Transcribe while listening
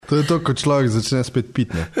To je to, ko človek začne spet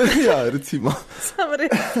piti. Ja, recimo. Sam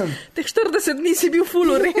res, teh 40 dni si bil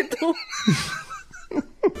ful v redu.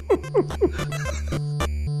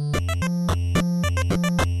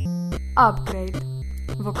 Upgrade.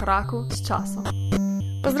 V koraku s časom.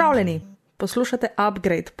 Pozdravljeni. Poslušate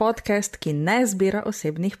Upgrade, podcast, ki ne zbira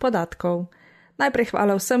osebnih podatkov. Najprej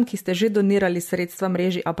hvala vsem, ki ste že donirali sredstva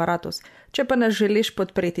mreži Aparatus. Če pa nas želiš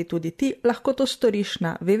podpreti tudi ti, lahko to storiš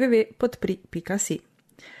na www.podpri.si.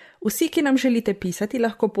 Vsi, ki nam želite pisati,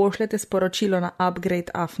 lahko pošljete sporočilo na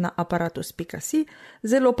upgrade@aparatus.si,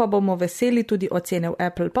 zelo pa bomo veseli tudi ocene v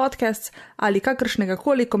Apple Podcasts ali kakršnega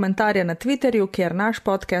koli komentarja na Twitterju, kjer naš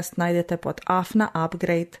podcast najdete pod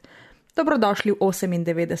 @upgrade. Dobrodošli v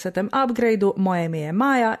 98. Upgradeu, moje ime je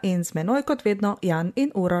Maja in z menoj kot vedno Jan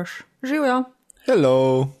in Uroš. Živjo!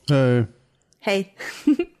 Hello. Hej. Hej!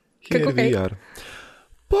 Kako hej?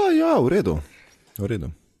 Pa ja, v redu.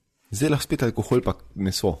 Zdaj lahko spet alkohol pa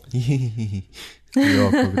meso. Ja,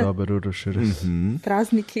 kako dober Uroš je res.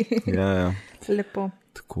 Prazniki. Ja. Lepo.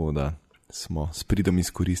 Tako da smo s pridom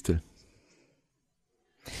izkoristili.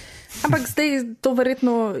 Ampak zdaj to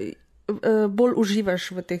verjetno bolj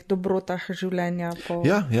uživaš v teh dobrotah življenja po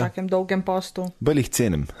takem dolgem postu. Bolj jih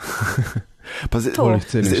cenim. Pa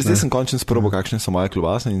zdaj sem končen sprobal, kakšne so moje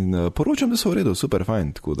klobase in poročam, da so v redu, super,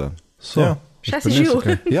 fajn. Tako da. So. Ja. Še si živ.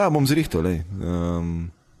 Ja, bom zrihtal,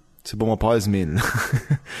 se bomo pa izmenili.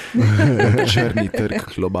 Črni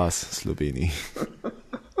trg klobas v Sloveniji.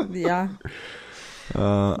 Ja.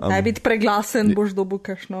 Naj biti preglasen, boš dobil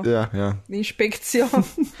kakšno inšpekcijo.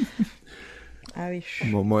 A viš.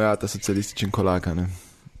 Moja ta socialističen kolaka, ne?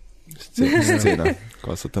 Scena,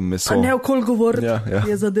 ko so tam meso. Pa ne okol govoriti,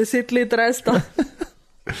 je za 10 let resta.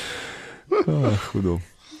 Hudo.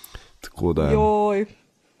 Tako da. Joj.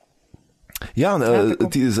 Ja,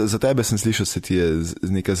 za tebe sem slišal, se ti je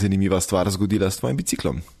neka zanimiva stvar zgodila s tvojim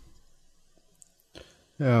biciklom.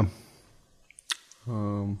 Ja.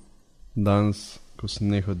 Danes, ko sem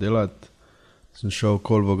nehal delati, sem šel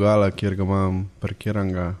okoli vogala, kjer ga imam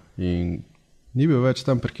parkiranega in ni bil več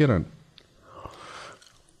tam parkiran.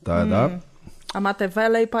 Da. A imate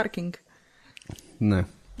valet parking? Ne.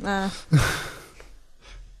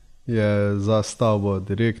 Je za stavbo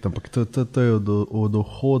direkt, ampak to je od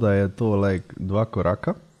vhoda je to like 2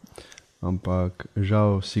 koraka, ampak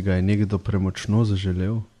žal si ga je nekdo premočno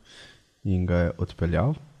zaželel in ga je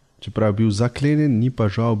odpeljal. Čeprav je bil zaklenjen, ni pa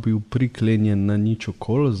žal bil priklenjen na nič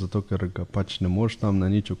okol, zato ker ga pač ne moš tam na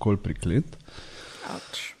nič okol prikleniti.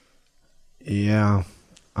 Ouch. Ja,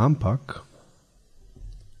 ampak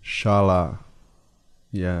šala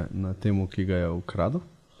je na temu, ki ga je ukradel.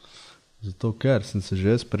 Zato, ker sem se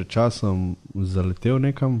že pred časom zaletel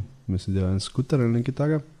nekam, mislim, da je en skuter ali nekaj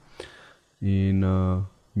takega, in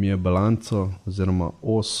mi je balanco oziroma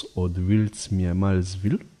os od vilc mi je mal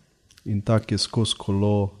zvil in tak je skozi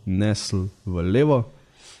kolo nesl v levo,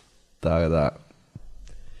 tako da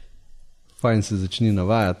fajn se začni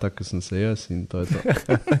navajati, tako sem se jaz in to je to.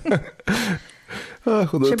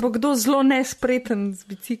 Če bo kdo zelo nespreten z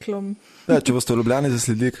biciklom. Ja, če boste v Ljubljani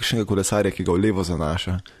zasledili kakšnega kolesarja, ki ga v levo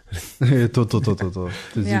zanaša. To. To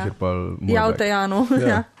je ziher pa moj Ja, v Tejanu.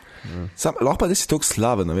 Ja. Lahko pa, da si toliko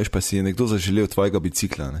slaven, veš, pa si je nekdo zaželel tvojega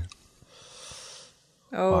bicikla, ne?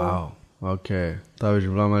 Wow, ok, ta je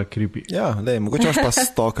že bila malo creepy. Ja, mogoče imaš pa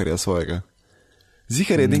stokarja svojega.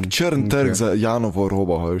 Ziher je nek črn trg za Janovo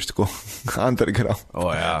robo, veš, tako underground.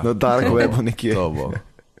 Na dark webu nekje. To bo.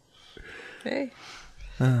 Hej.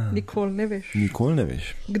 Nikoli ne veš. Nikoli ne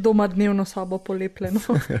veš. Kdo ima dnevno sobo polepljeno?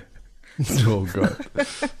 Oh God.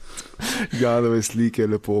 Janove slike,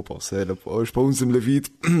 lepo, pa vse lepo. Veš, pa sem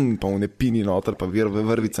levit, pa v nepini noter, pa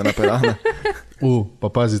vrvica napeljana.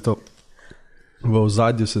 Pa pazi to. V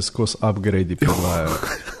ozadju se skozi upgrade predvajajo.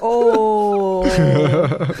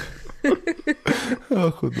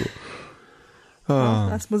 Hudo.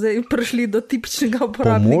 A smo zdaj prišli do tipičnega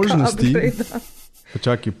uporabnika upgrade-a.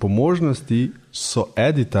 Počakaj, po možnosti so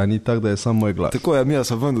editani tako, da je samo moj glas. Tako je, mi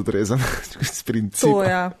sem ven odrezan. S principa. To,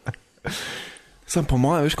 ja. Sam po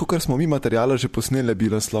mojem, veš, kakor smo mi materijala že posneli, bi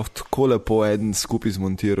nas lahko tako lepo eden skupaj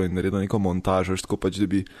zmontiral in naredil neko montažo, tako pač, da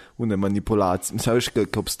bi une manipulacije. Mislim, veš, kaj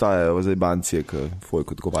obstajajo zdaj bancije, ki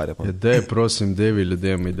Fojk odgovarja. Pa. Dej, prosim, devi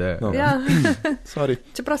ljudem ideje. No. Ja. Sorry.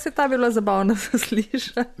 Čeprav se ta bila zabavna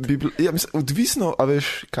slišati. Ja, mislim, odvisno, a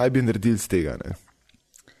veš, kaj bi naredili z tega, ne?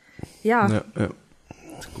 Ja.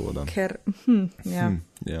 Tako da. Ker, ja.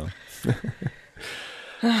 Ja.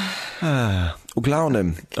 V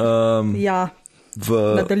glavnem.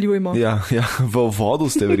 Nadaljujmo. Ja, v uvodu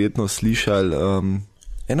ste verjetno slišali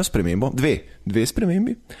eno spremembo, dve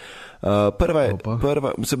spremembi.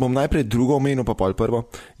 Prva, se bom najprej drugo omenil, pa pol prvo.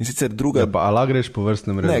 In sicer druga... Ja, pa ala greš po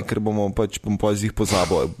vrstnem redu? Ne, ker bom pa z jih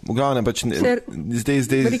pozabil. V glavnem pač... zdaj...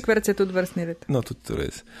 Veliko je tudi vrstni red. No, tudi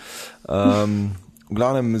res. V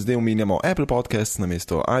glavnem zdaj omenjamo Apple Podcasts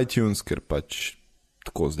namesto iTunes, ker pač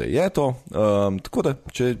tako zdaj je to. Tako da,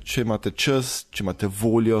 če imate čas, če imate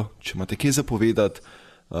voljo, če imate kje zapovedati,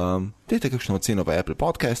 dajte kakšno oceno v Apple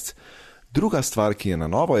Podcasts. Druga stvar, ki je na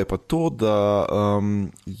novo, je pa to, da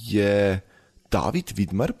je David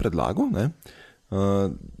Vidmar predlagal, ne,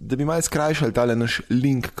 da bi malo skrajšali tale naš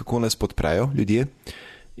link, kako nas podprejo ljudje.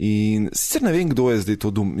 In sicer ne vem, kdo je zdaj to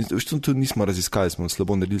tudi nismo raziskali, smo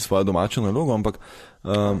slabo naredili svojo domačo nalogo, ampak...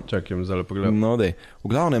 Čakaj, zdaj pogledam. No, dej. V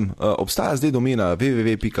glavnem, obstaja zdaj domena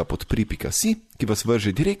www.podpri.si, ki vas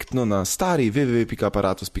vrže direktno na stari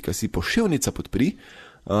www.aparatus.si poševnica podpri.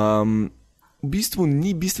 V bistvu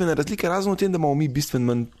ni bistvene razlike, razen v tem, da imamo mi bistveno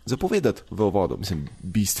manj zapovedati v uvodu. Mislim,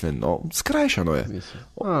 bistveno, skrajšano je.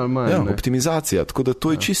 Optimizacija, tako da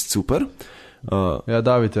to je čist super. Ja,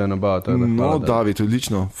 David je nabavil. No, David,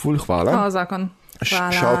 odlično, ful hvala. Zakon.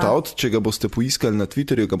 Hvala. Shout out, če ga boste poiskali na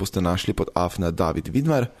Twitterju, ga boste našli pod afna David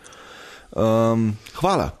Vidmar.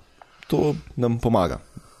 Hvala, to nam pomaga,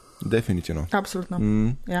 definitivno. Absolutno,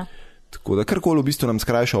 ja. Tako da karkoli v bistvu nam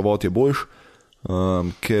skrajša uvod je boljš,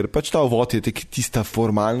 ker pač ta uvod je tista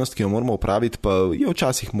formalnost, ki jo moramo opraviti, pa je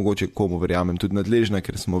včasih mogoče komu verjamem tudi nadležna,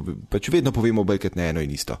 ker smo pač vedno povemo bolj ne eno in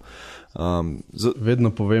isto. Vedno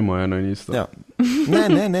povemo eno in isto. Ja.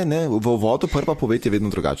 Ne, v uvodu prva poved je vedno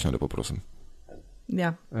drugačna, lepo prosim.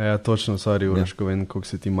 Ja. Ja, točno, sorry, Uraško, vem, koliko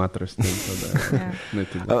si ti matraš s tem.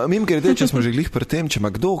 Mim grede, če smo že glih pri tem, če ima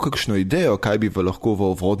kdo kakšno idejo, kaj bi lahko v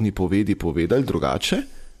uvodni povedi povedali drugače,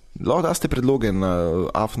 lahko daste predloge na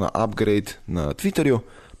afna upgrade na Twitterju,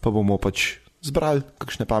 pa bomo pač zbrali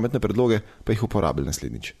kakšne pametne predloge, pa jih uporabili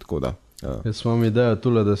naslednjič. Tako da. Jaz imam idejo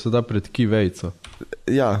tule, da se da pred kivejco.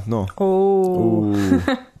 Ja, no.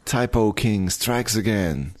 Typo King strikes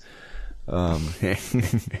again.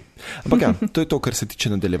 Ampak ja, to je to, kar se tiče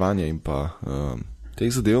nadaljevanja in pa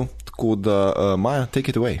teh zadev. Tako da, Maja,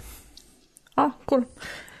 take it away. Cool.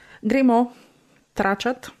 Gremo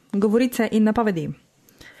tračat govorice in napovedi.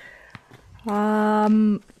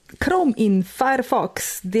 Chrome in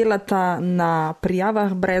Firefox delata na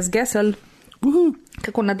prijavah brez gesel.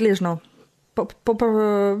 Kako nadležno.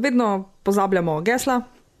 Vedno pozabljamo gesla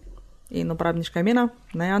in uporabniška imena,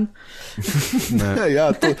 ne Jan? Ne.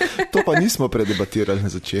 Ja, to pa nismo predebatirali na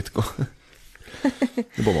začetku.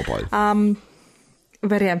 Ne bomo pojeli.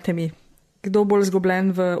 Verjemte mi, kdo bolj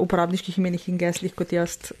zgobljen v uporabniških imenih in geslih kot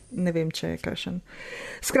jaz, ne vem, če je kakšen.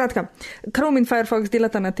 Skratka, Chrome in Firefox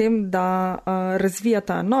delata na tem, da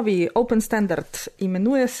razvijata novi open standard.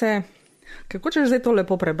 Imenuje se, kako ćeš zdaj to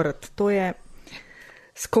lepo prebrati? To je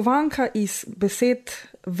skovanka iz besed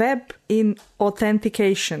web in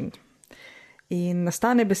authentication. In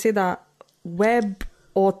nastane beseda web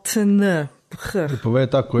otn. Povej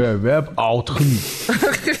tako je, web outn.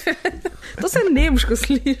 To se nemško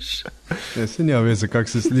sliši. Ja, se nja veze, kak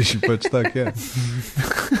se sliši, pač tak je.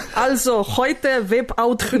 Also, heute web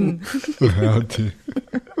outn.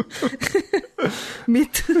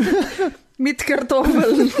 mit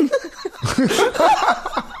Kartoffeln.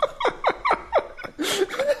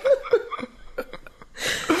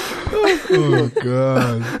 Oh,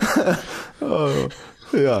 God.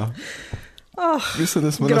 Ja. Mislim,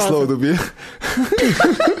 da smo naslov dobili.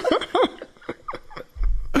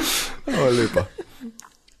 Lepa.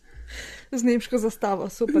 Z nemško zastavo,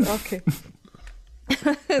 super, ok.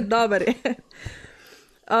 Dobar je.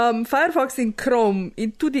 Firefox in Chrome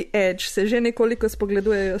in tudi Edge se že nekoliko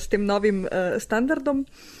spogledujejo s tem novim standardom.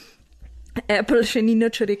 Apple še ni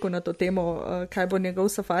nič rekel na to temo, kaj bo njegov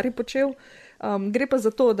Safari počel. Gre pa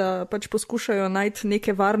za to, da pač poskušajo najti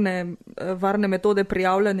neke varne metode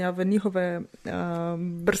prijavljanja v njihove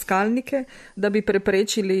brskalnike, da bi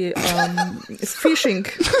preprečili phishing.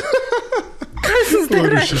 Kaj sem zdaj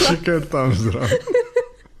rekla? Še kar tam zdrav.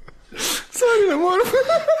 Sorry, ne moram.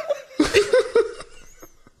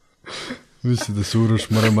 Mislim, da se Uroš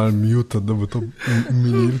mora malo mutati, da bo to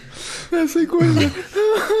minil. Ja, sej konja.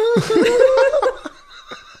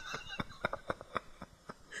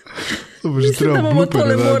 Mislim, da bomo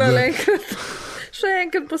tole morali enkrat. Še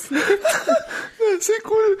enkrat posneti. Ne, sej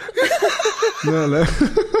kul. Ne.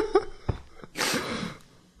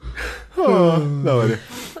 Dobar je.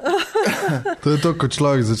 To je to, ko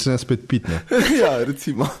človek začne spet piti, ne? Ja,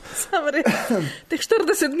 recimo. Sam res, teh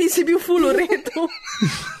 40 dni si bil ful v redu.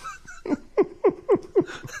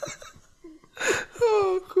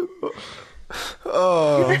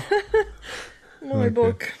 Moj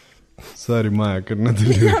bog. Sorry, Maja, ker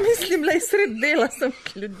nadaljujem. Ja, mislim, lej, predela sem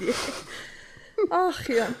ljudje.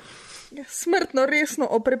 Ja. Smrtno resno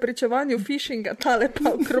o preprečevanju phishinga, tale pa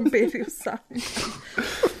v krompirju sami.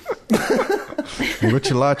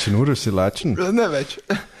 Mogoče lačen, Uroš si lačen? Ne več.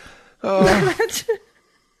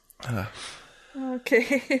 Okay.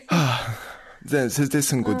 Zdaj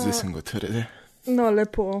sem god. No,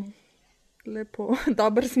 lepo.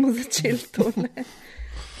 Dobro smo začeli to, ne?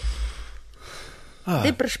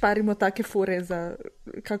 Zdaj prešparimo take fure za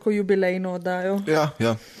kako jubilejno oddajo.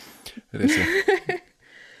 Ja, res je.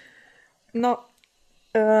 No,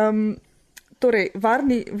 torej,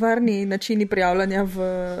 varni načini prijavljanja v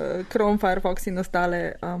Chrome, Firefox in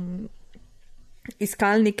ostale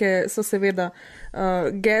iskalnike so seveda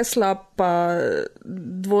gesla, pa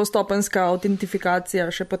dvostopenska autentifikacija,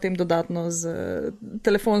 še potem dodatno z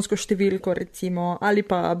telefonsko številko recimo, ali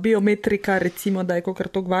pa biometrika recimo, da je kakor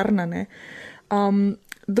to varna, ne.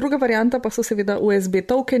 Druga varianta pa so seveda USB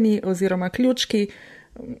tokeni oziroma ključki,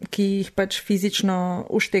 ki jih pač fizično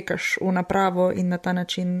uštekaš v napravo in na ta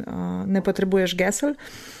način ne potrebuješ gesel.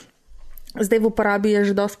 Zdaj v uporabi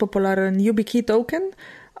je že dosti popularen YubiKey token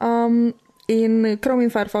in Chrome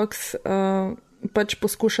in Firefox pač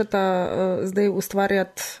poskušata zdaj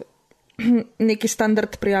ustvarjati neki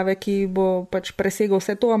standard prijave, ki bo pač presegal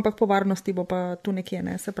vse to, ampak po varnosti bo pa tu nekje,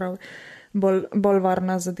 ne, se pravi bolj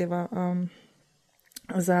varna zadeva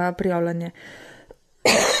za prijavljanje.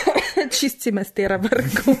 Čist si me stera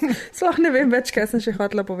vrko. Sploh ne vem več, kaj sem še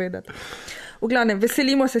hotela povedati. V glavnem,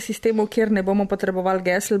 veselimo se sistemov, kjer ne bomo potrebovali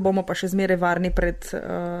gesel, bomo pa še zmeraj varni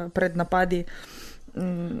pred napadi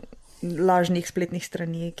lažnih spletnih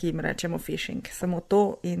strani, ki jim rečemo phishing. Samo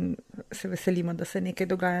to in se veselimo, da se nekaj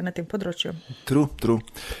dogaja na tem področju. True.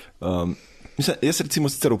 Jaz recimo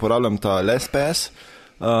sicer uporabljam ta LastPass,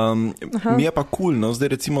 mi je pa cool, no,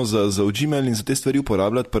 zdaj recimo za Gmail in za te stvari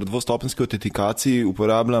uporabljati pri dvostopenski autentikaciji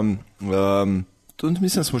uporabljam, tudi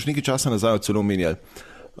mislim, smo že nekaj časa nazaj celo omenjali.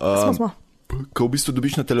 Smo. Ko v bistvu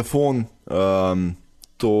dobiš na telefon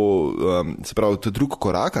se pravi, to je drug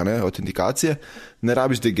korak, ne, autentikacije, ne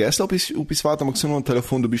rabiš da gesla upisovati, ampak samo na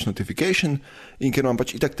telefon dobiš notification in ker imam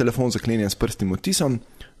pač itak telefon zaklenjen s prstnim odtisom,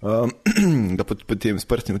 da potem s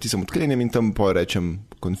prstnim odtisom odklenjem in tam pa rečem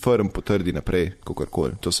confirm, potrdi naprej,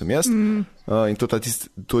 kakorkoli, to sem jaz. In to je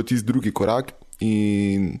tisti drugi korak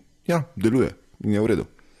in ja, deluje in je v redu.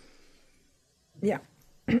 Ja.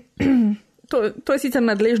 To je sicer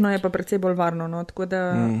nadležno, je pa precej bolj varno, no? Tako da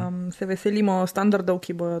se veselimo standardov,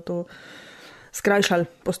 ki bojo to skrajšali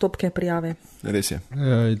postopke prijave. Res je.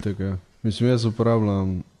 Ja, itak, ja. Mislim, jaz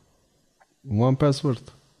uporabljam One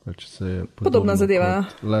Password, pač se je podobna zadeva,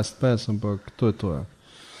 LastPass, ampak to je to, ja.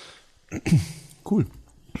 Cool.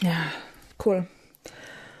 Ja, cool.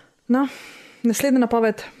 No, naslednja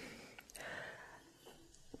napoved.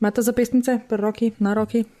 Imate zapestnice pri roki, na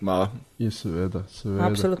roki? Ma. Ja, seveda.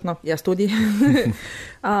 Absolutno, jaz tudi.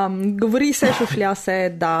 Govori se, šušlja se,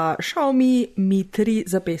 da Xiaomi Mi 3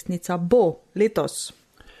 zapestnica bo letos.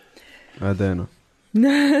 Adeno.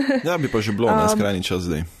 Ja, bi pa že bilo na skrajni čas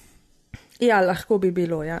zdaj. Ja, lahko bi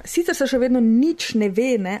bilo, ja. Sicer se še vedno nič ne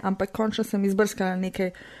ve, ne, ampak končno sem izbrskala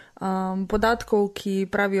nekaj podatkov, ki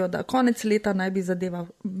pravijo, da konec leta naj bi zadeva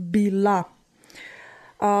bila.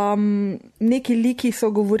 Neki liki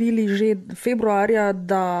so govorili že februarja,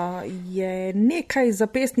 da je nekaj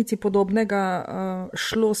zapestnici podobnega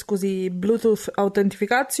šlo skozi Bluetooth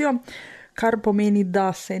autentifikacijo, kar pomeni,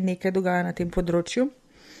 da se nekaj dogaja na tem področju.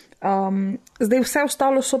 Zdaj vse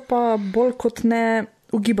ostalo so pa bolj kot ne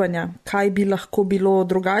ugibanja, kaj bi lahko bilo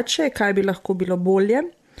drugače, kaj bi lahko bilo bolje.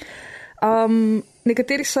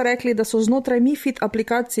 Nekateri so rekli, da so znotraj MiFID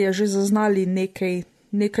aplikacije že zaznali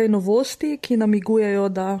nekaj novosti, ki namigujejo,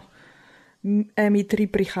 da Mi 3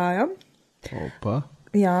 prihaja. Opa.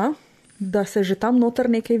 Ja, da se že tam noter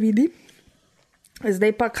nekaj vidi.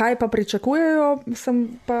 Zdaj pa kaj pa pričakujejo,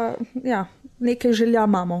 ja, nekaj želja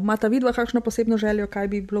imamo. Mata vidva kakšno posebno željo, kaj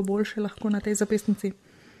bi bilo boljše lahko na tej zapestnici?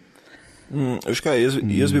 Veš kaj,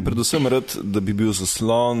 jaz bi predvsem rad, da bi bil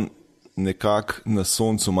zaslon nekako na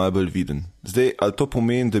soncu malo bolj viden. Zdaj, ali to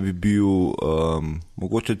pomeni, da bi bil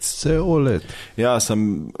mogoče... Vse OLED. Ja,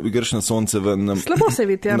 igraš na sonce, slabo se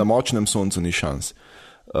vidi, ja. Na močnem soncu ni šans.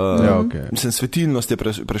 Ja, okay. Mislim, svetilnost je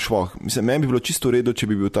prešvoh. Mislim, meni bi bilo čisto v redu, če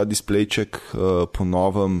bi bil ta displejček po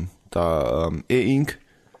novem, ta e-ink,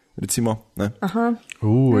 recimo. Ne? Aha.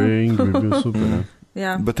 E-ink bi bil super, ne?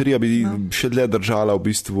 Ja. Baterija bi še dlje držala v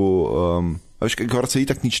bistvu... Veš, kar se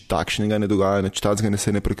itak nič takšnega ne dogaja, nič tacga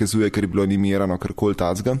se ne prikazuje, ker je bilo animirano karkoli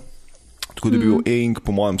tacga. Tako da bi bil e-ink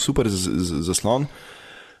po mojem super zaslon.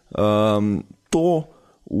 To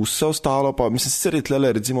vse ostalo pa, mislim, sicer je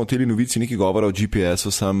tlele recimo v teli novici neki govora o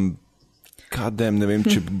GPS-u, kadem, ne vem,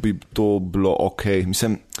 če bi to bilo ok.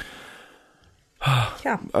 Mislim,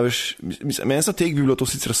 Ja. a veš, meni za tek bi bilo to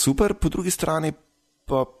sicer super, po drugi strani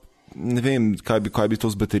pa ne vem, kaj bi to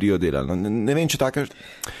z baterijo delalo. Ne vem, če taka...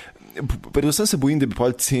 Predvsem se bojim, da bi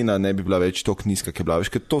pol cena ne bi bila več toliko nizka, ki je bila. Veš,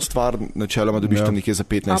 ker to stvar načeloma dobiš tam nekje za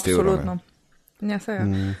 15 evrov. Absolutno. Ja, se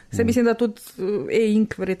je. Se mislim, da tudi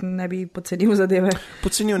e-ink verjetno ne bi pocenil zadeve.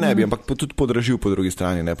 Pocenil ne bi, ampak tudi podražil po drugi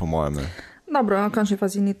strani, ne po mojem. Ne. Dobro, na končni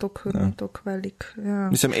fazi ni toliko velik. Ja.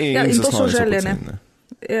 Mislim, ja, e-ink in to so zasnove so želje, poceni, ne.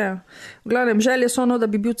 Ja. V glavnem, želje so, no, da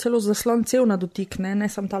bi bil celo zaslon cel na dotik, ne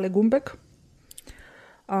sam tale gumbek.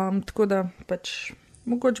 Tako da pač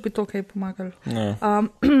mogoče bi to kaj pomagali.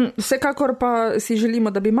 Vsekakor pa si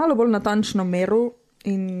želimo, da bi malo bolj natančno meril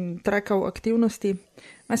in trekal aktivnosti.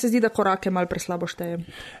 Meni se zdi, da korake malo preslabo šteje.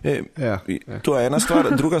 To je ena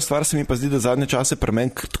stvar. Druga stvar se mi pa zdi, da zadnje čase pri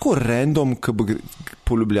meni tako random, ko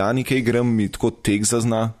po Ljubljani kaj grem, mi tako tek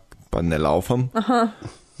zazna, pa ne laufam. Aha.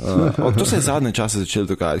 To se je zadnje čase začelo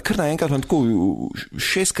dogajati. Kar naenkrat vam tako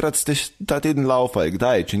 6-krat ste ta teden laufali.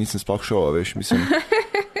 Kdaj, če nisem sploh šel, veš, mislim.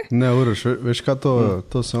 Ne, Uroš, veš kaj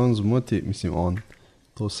to se on zmoti, mislim on,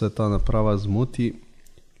 to se ta naprava zmoti,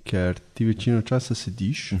 ker ti večino časa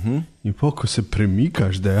sediš in pa ko se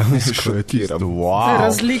premikaš dejansko je tisto, wow.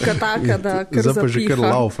 Razlika taka, da kar zdaj pa že zapiha. kar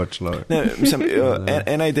laufa človek. Ne, mislim,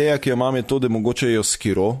 ena ideja, ki jo imam, je to, da mogoče jo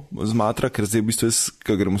skiro zmatra, ker zdaj v bistvu jaz,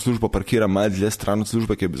 ko grem v službo, parkiram malo dlje stran od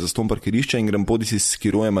službe, ki je za ston parkirišča in grem bodisi s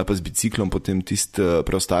skirojem ali pa z biciklom potem tist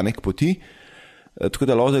preostanek poti. Tako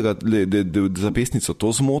da lahko da zapestnico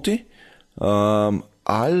to zmoti,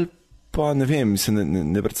 ali pa ne vem,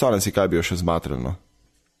 ne predstavljam si, kaj bi jo še zmatralo.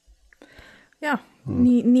 Ja,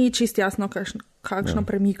 ni čist jasno, kakšno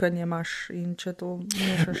premikanje imaš in če to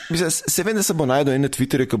mešaš. Se vem, da se bo najdel ene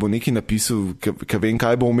Twitterje, ki bo nekaj napisal, ki vem,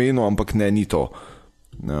 kaj bo omenil, ampak ne, ni to.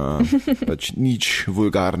 Pač nič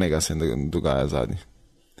vulgarnega se dogaja zadnji.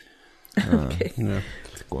 Okay.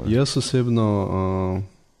 Jaz osebno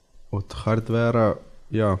od hardvera,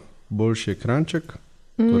 ja, boljši ekranček,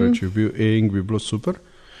 torej če bi bil e-ink, bi bilo super.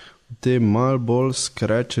 Te mal bolj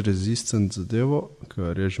scratch resistant zadevo,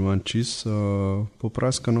 kar je že manj čist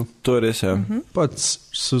popraskano. To je res, ja. Pač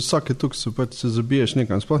se vsake tuk se pač se zabiješ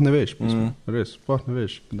nekam, sploh ne veš, res, sploh ne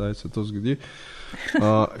veš, kdaj se to zgodi.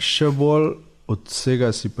 Še bolj od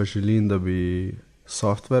vsega si pa želim, da bi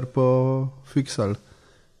software pofiksal,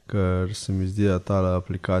 ker se mi zdi, da tale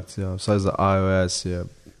aplikacija, vsaj za iOS je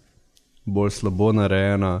bolj slabo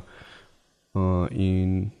narejena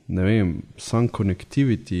in ne vem, sam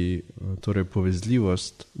connectivity, torej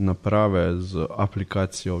povezljivost naprave z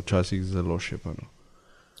aplikacijo včasih zelo šepano.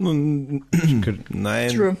 No,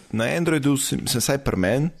 na Androidu se vsaj pri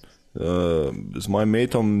meni, z mojim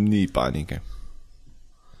metom ni panike.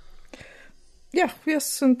 Ja,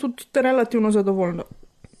 jaz sem tudi relativno zadovoljna.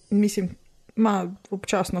 Mislim, ima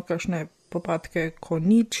občasno kakšne popadke, ko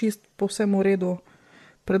ni čist povsem v redu.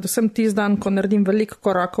 Predvsem tisti dan, ko naredim veliko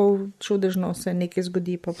korakov, čudežno se nekaj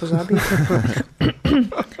zgodi, pa pozabim,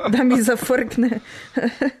 da mi zafrkne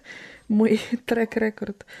moj track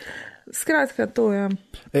record. Skratka, to je.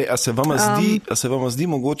 A se vama zdi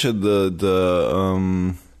mogoče, da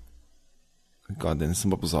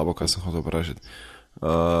nisem pa pozabil, kaj sem hotel vprašati.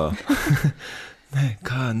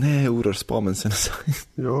 Ne, Uroš, spomnim se nazaj.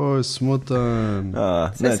 Joj, smotan.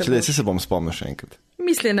 Ne, se bom spomnil še enkrat.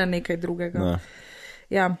 Misli na nekaj drugega. Ne.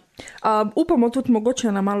 Ja. Upamo tudi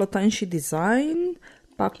mogoče na malo tanjši dizajn,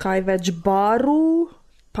 pa kaj več barv,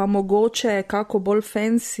 pa mogoče kako bolj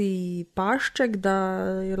fancy pašček, da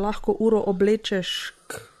je lahko uro oblečeš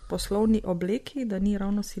k poslovni obleki, da ni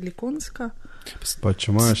ravno silikonska. Pa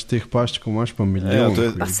če imaš teh paščkov, imaš pa milijon.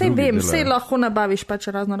 Pa sej vem, sej lahko nabaviš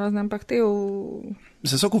pač razno, ampak te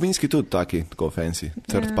Se so kovinski tudi taki, tako fancy.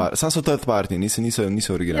 Sam so third party,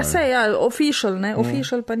 niso originalni. Ja, sej, official, ne?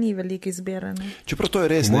 Official pa ni veliko izbira, ne? Čeprav to je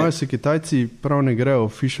res, ne? Moje se Kitajci prav ne grejo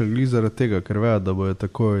official glih zaradi tega, ker vejo, da bojo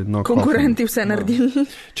takoj konkurenti vse naredili.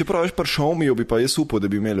 Čeprav veš, pri Xiaomiju bi pa jaz upal, da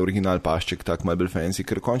bi imeli original pašček, tak malo bolj fancy,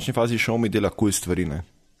 ker v končni fazi Xiaomi dela cool stvari, ne?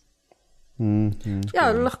 Ja,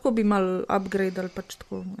 lahko bi mal upgradeali pač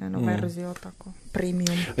tako eno verzijo, tako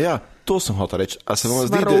premium. Ja, to sem hotel reči. A se vam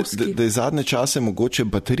zdi, da je zadnje čase mogoče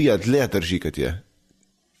baterija dlje drži, kot je?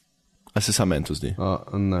 A se samo meni to zdi?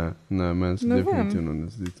 Ne, meni se definitivno ne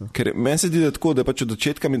zdi to. Ker meni se zdi, da tako, da pač od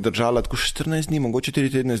začetka mi držala tako 14 dni, mogoče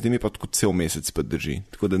 4 tedne, zdaj mi pa tako cel mesec pa drži.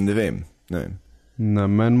 Tako da ne vem. Ne,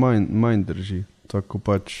 meni manj drži, tako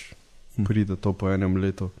pač pride to po enem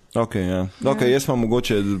letu. Ok, ja. Ok, jaz imam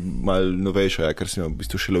mogoče malo novejšo, ker sem v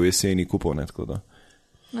bistvu šele v jeseni kupil, ne, tako da.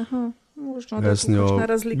 Aha, možno, da je kakšna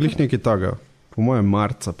razlika. Glih nekaj taga. Po mojem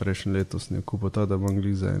marca prejšnje leto sem jo kupil, da bom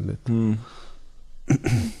glih za en let.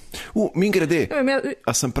 Min grede,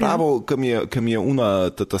 a sem pravo, ki mi je una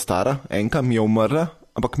ta stara, enka mi je umrla,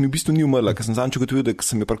 ampak mi v bistvu ni umrla, ker sem zanj ugotovil, da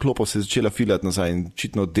sem jo priklopil, se je začela filati nazaj in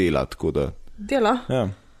očitno dela, tako da. Dela? Ja.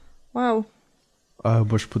 Wow. A jo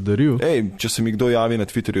boš podaril? Če se mi kdo javi na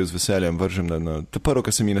Twitterju z veseljem, vržem to prvo,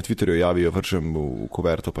 kar se mi na Twitterju javi, jo vržem v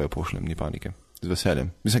kuverto, pa jo pošljem, ni panike. Z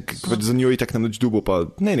veseljem. Mislim, za njo itak na noč dubo, pa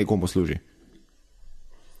ne nekomu služi.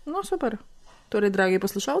 No, super. Torej, dragi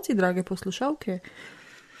poslušalci, drage poslušalke,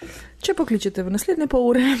 če pokličete v naslednje pol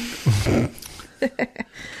ure.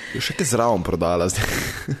 Še kaj zraven prodala zdaj.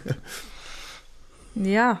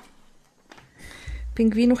 Ja.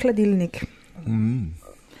 Pingvin v hladilnik.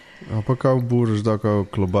 A pa kao boš da kao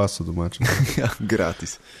klobaso domačo. Ja,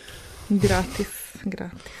 gratis. Gratis.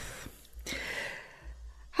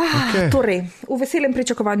 Okay. Torej, v veselem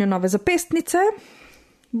pričakovanju nove zapestnice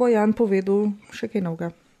bo Jan povedal še kaj novega.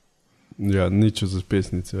 Ja, nič o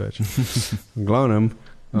zapestnici več. V glavnem,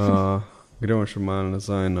 gremo še malo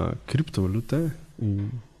nazaj na kriptovalute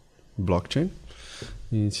in blockchain.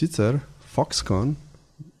 In sicer Foxconn,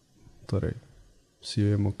 torej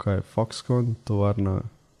vsi vemo, kaj je Foxconn, tovarna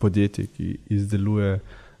podjetje, ki izdeluje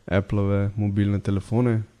Appleove mobilne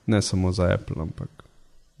telefone, ne samo za Apple, ampak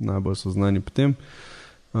najbolj so znani potem.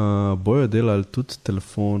 Bojo delali tudi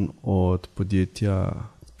telefon od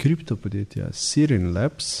kriptopodjetja Sirin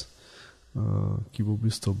Labs, ki bo v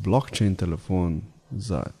bistvu blockchain telefon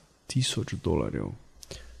za $1000.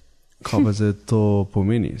 Kaj pa zdaj to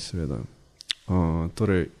pomeni, seveda?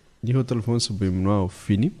 Torej, njihov telefon se bo imenoval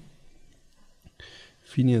Fini.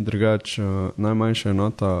 Fini je drugače najmanjša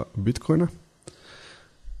enota Bitcoina.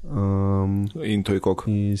 In to je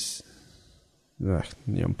koliko?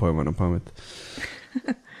 Nimam pojma na pamet.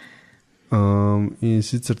 In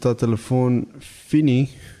sicer ta telefon Fini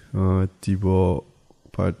ti bo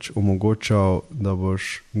pač omogočal, da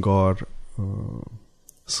boš gor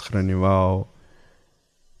shranjeval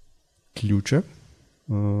ključe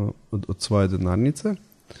od svoje denarnice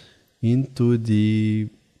in tudi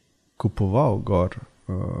kupoval gor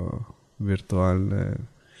virtualne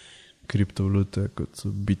kriptovalute, kot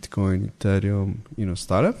so Bitcoin, Ethereum in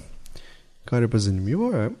ostale. Kar je pa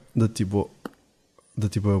zanimivo je, da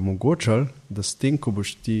ti bo omogočal, da s tem, ko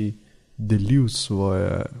boš ti delil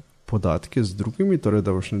svoje podatke z drugimi, torej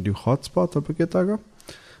da boš naredil hotspot ali kaj takega,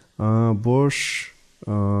 boš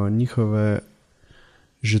njihove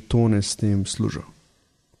žetone s tem služil.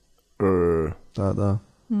 Da.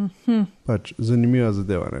 Pač zanimiva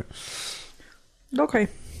zadeva, ne? Okay.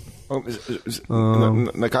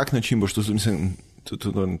 Na kak način boš to, mislim,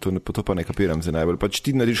 to pa ne kapiram za najbolj. Pač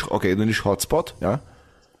ti narediš hotspot, ja?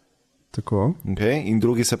 Tako. Okay. In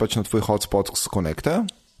drugi se pač na tvoj hotspot skonektajo.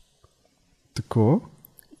 Tako.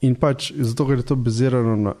 In pač zato, ker je to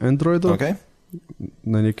bazirano na Androidu, okay.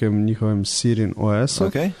 Na nekem njihovem Sirin OS-u,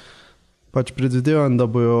 okay. Pač predvidevam, da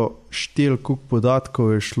bojo štel, koliko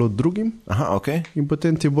podatkov je šlo drugim. Aha, okay. In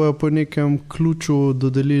potem ti bojo po nekem ključu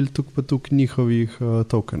dodelili tuk njihovih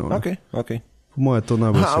tokenov. Okay. Po moje to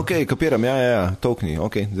najbolj. Aha, ok, kapiram, ja, tokeni,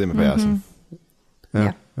 ok, zdaj me pa jasno.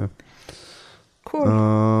 Ja.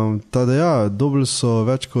 Cool. Tada ja, dobili so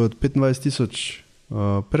več kot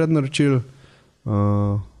 25,000 prednaročil,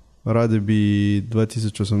 radi bi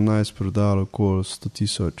 2018 prodali okoli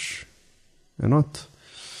 100,000 enot,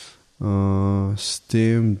 s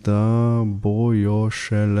tem, da bojo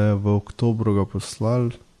šele v oktobru ga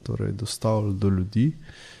poslali, torej dostavili do ljudi.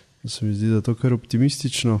 Se mi zdi, da to kar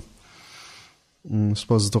optimistično.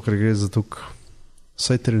 Sploh zato, ker gre za tukaj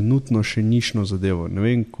vsaj trenutno še nišno zadevo. Ne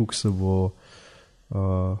vem, koliko se bo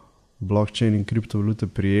blockchain in kriptovalute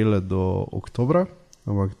prijele do oktobra,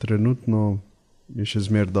 ampak trenutno je še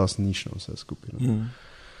zmer dosti nišno vse skupaj.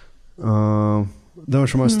 Dajmo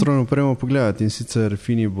še malo strojno opremo pogledati, in sicer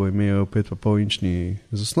Fini bo imel 5,5-inčni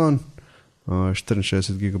zaslon,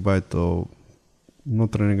 64 GB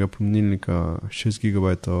notranjega pomnilnika, 6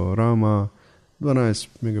 GB RAM-a,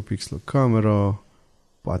 12 megapikslov kamero,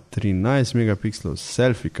 pa 13 megapikslov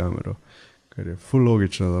selfie kamero, kar je ful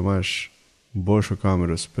logično, da imaš boljšo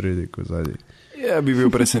kamero spredi kot zadnji. Ja, bi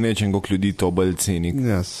bil presenečen, koliko ljudi to bolj ceni.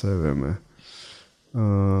 Ja, se veme.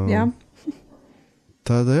 Ja.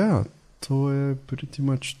 Tada ja, to je pretty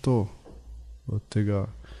much to od tega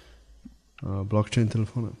blockchain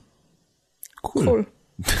telefona. Cool.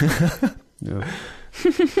 Ja.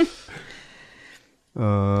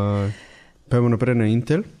 Pojmo naprej na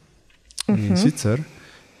Intel. In sicer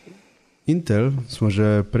Intel smo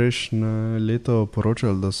že prejšnje leto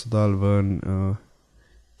poročali, da so dali ven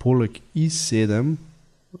poleg i7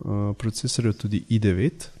 procesorjev tudi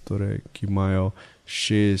i9, torej, ki imajo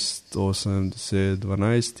 6, 8, 10,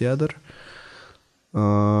 12 jeder.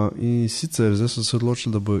 In sicer zdaj so se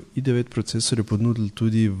odločili, da bo i9 procesori ponudili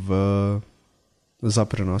tudi za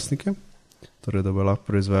prenosnike, torej da bo lahko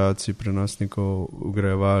proizvajalci prenosnikov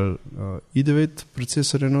vgrajevali i9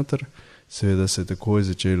 procesorje noter. Seveda se je takoj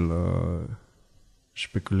začel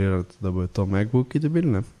špekulirati, da bo to MacBooki dobili,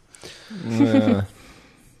 ne?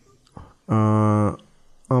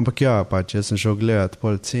 Ampak ja, pač jaz sem šel gledati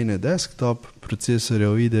pol cene desktop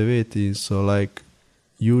procesorjev i9 in so like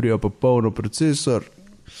Jurija pa polno procesor.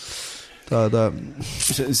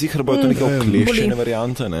 Zihar bojo to neke okleščene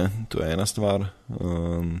variante, ne? To je ena stvar.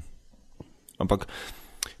 Ampak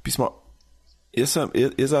pismo, jaz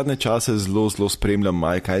zadnje čase zelo spremljam,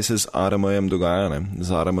 kaj se z ARM-jem dogaja, ne?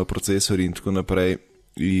 Z ARM procesori in tako naprej.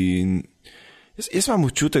 In jaz imam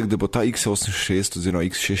občutek, da bo ta x86 oziroma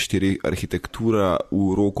x64 arhitektura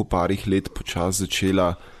v roku parih let počas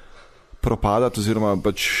začela propadati oziroma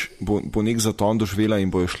pač bo nek zaton doživela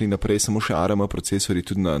in bojo šli naprej samo še ARM procesori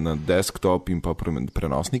tudi na desktop in pa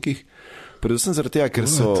prenosnikih. Predvsem zaradi tega, ker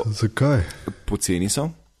so poceni so,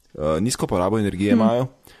 nizko porabo energije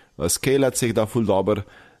imajo, scalati se jih da ful dober,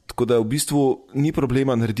 tako da v bistvu ni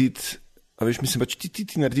problema narediti, a veš, mislim pač ti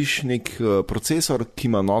narediš nek procesor,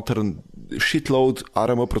 ki ima noter shitload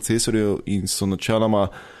ARM procesorjev in so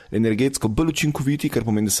načeloma energetsko bolj učinkoviti, kar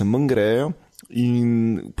pomeni, da se manj grejejo,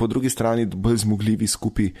 in po drugi strani bolj zmogljivi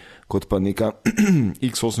skupaj kot pa neka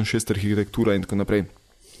x86 arhitektura in tako naprej.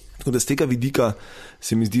 Tako da z tega vidika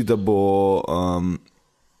se mi zdi, da bo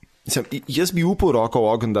jaz bi upal roko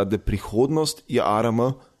v ogenj, da prihodnost je ARM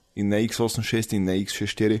in ne x86 in ne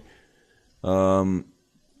x64,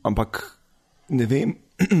 ampak ne vem,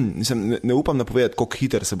 ne upam napovedati, koliko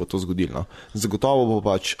hiter se bo to zgodilo, no. Zagotovo bo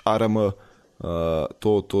pač ARM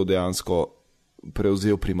to dejansko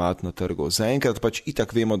prevzel primat na trgu. Zaenkrat pač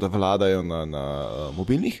itak vemo, da vladajo na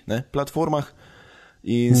mobilnih platformah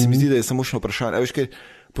in se mi zdi, da je samo še vprašanje. Veš, ker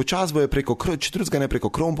počas bojo če drugega ne preko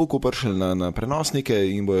Chromebooku prišli na prenosnike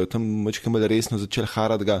in bojo tam mačkaj bolj resno začeli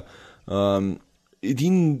harati ga.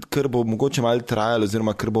 Edin, kar bo mogoče malo trajalo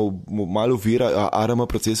oziroma kar bo malo vira ARM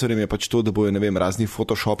procesorjem je pač to, da bojo, ne vem, razni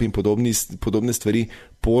Photoshop in podobne stvari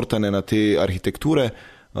portane na te arhitekture.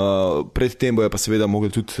 Predtem bojo pa seveda mogli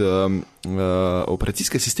tudi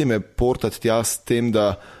operacijske sisteme portati tja s tem,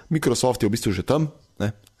 da Microsoft je v bistvu že tam,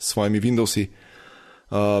 ne, s svojimi Windowsi.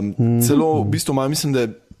 Celo v bistvu mislim, da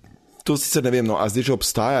to sicer ne vem, no, a zdaj že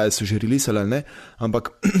obstaja, ali so že releasali ali ne,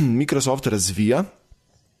 ampak Microsoft razvija,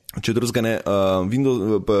 če drugega ne,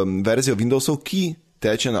 verzijo Windowsov, ki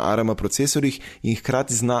teče na ARM procesorjih in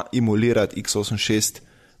hkrati zna emulirati x86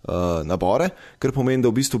 nabore, kar pomeni, da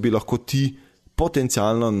v bistvu bi lahko ti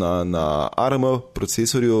potencialno na ARM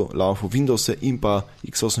procesorju laufal Windowse in pa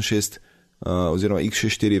x86 oziroma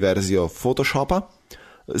x64 verzijo Photoshopa.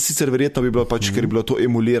 Sicer verjetno bi bilo pač, ker bi bilo to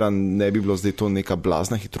emuliran, ne bi bilo zdaj to neka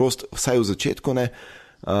blazna hitrost, vsaj v začetku ne.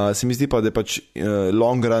 Se mi zdi pa, da pač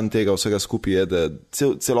long run tega vsega skupaj je, da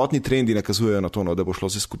celotni trendi nakazujejo na to, no, da bo šlo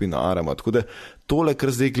vse skupaj na ARM. Tako da tole, kar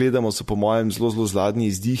zdaj gledamo, so po mojem zelo zladni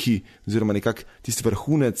izdihi oziroma nekak tisti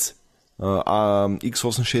vrhunec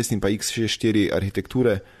x86 in pa x64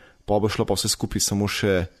 arhitekture, pa bo šlo pa vse skupaj samo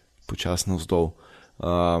še počasno vzdol.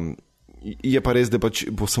 Je pa res, da pač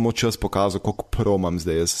bo samo čas pokazal, koliko prav imam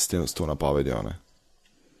zdaj jaz s to napovedjo.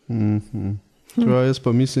 Jaz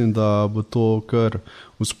pa mislim, da bo to kar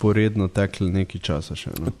usporedno teklo nekaj časa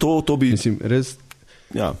še. No? To bi... Mislim, res,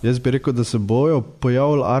 ja. Jaz bi rekel, da se bojo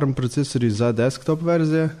pojavili ARM procesori za desktop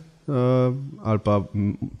verzije ali pa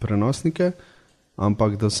prenosnike,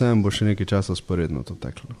 ampak da vsem bo še nekaj časa usporedno to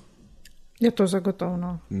teklo. Je to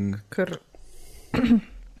zagotovno, ker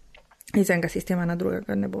iz enega sistema na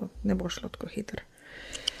drugega ne bo šlo tako hitro.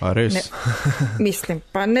 A res? Mislim,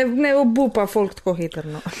 pa ne obupa folk tako hitro.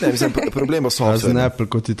 No. Ne, mislim, problem bo software. Z Apple,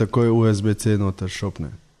 kot ti takoj USB-C noter šopne.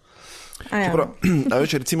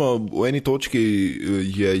 Recimo v eni točki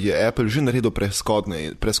je Apple že naredil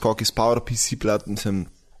preskok iz PowerPC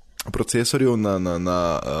procesorjev na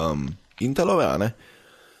Intelove, ne?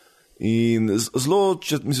 In zelo,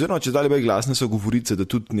 če dalje bolj glasne so govorice, da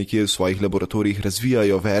tudi nekje v svojih laboratorijih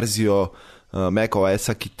razvijajo verzijo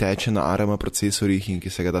macOS-a, ki teče na ARM procesorjih in ki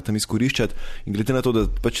se ga da tam izkoriščati. In glede na to, da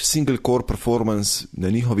pač single core performance na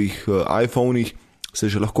njihovih iPhone-ih se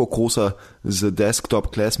že lahko kosa z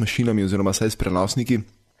desktop class mašinami oziroma saj s prenosniki,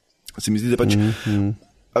 se mi zdi, da pač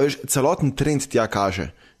celoten trend tja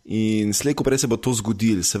kaže. In slejko prej se bo to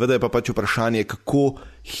zgodilo. Seveda je pa pač vprašanje, kako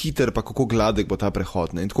hiter pa kako gladek bo ta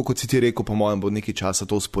prehod. Ne? In tako kot si ti rekel, po mojem bo nekaj časa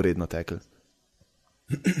to usporedno tekel.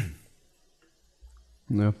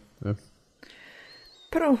 Ja.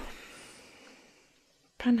 Prav.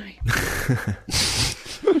 Pa naj.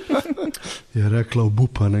 Je rekla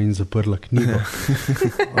obupana in zaprla knjigo.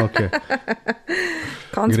 Okay.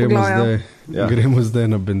 Gremo zdaj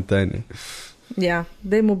na bentenje. Ja,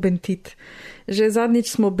 dajmo bentiti. Že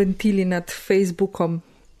zadnjič smo bentili nad Facebookom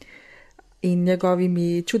in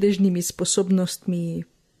njegovimi čudežnimi sposobnostmi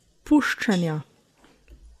puščanja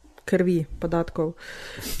krvi, podatkov.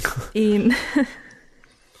 In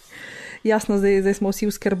jasno, zdaj smo vsi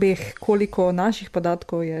v skrbeh, koliko naših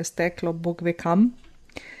podatkov je steklo Bog ve kam,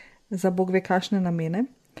 za Bog ve kakšne namene.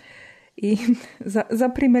 In za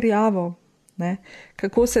primerjavo, ne,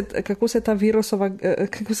 kako se ta virusova,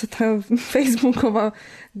 kako se ta Facebookova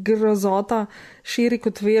grozota širi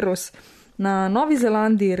kot virus. Na Novi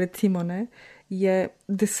Zelandiji recimo, ne, je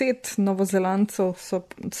 10 Novozelandcev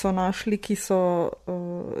so našli, ki so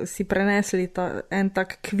si prenesli en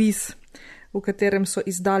tak kviz, v katerem so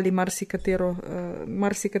izdali marsikater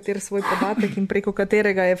svoj podatek in preko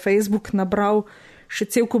katerega je Facebook nabral še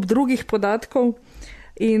cel kup drugih podatkov.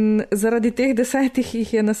 In zaradi teh 10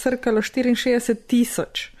 jih je nasrkalo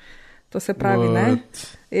 64,000. To se pravi, ne?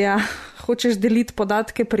 Ja, hočeš deliti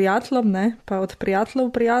podatke prijateljem, ne? Pa od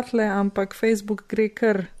prijateljev prijatelje, ampak Facebook gre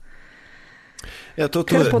kar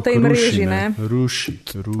po tej mreži, ne?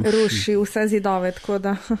 Ruši vse zidove, tako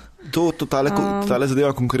da. Tale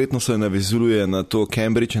zadeva konkretno se navezuje na to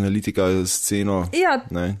Cambridge Analytica sceno. Ja,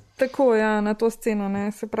 ne? Tako, ja, na to sceno,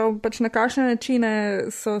 ne. Se pravi, pač na kakšne načine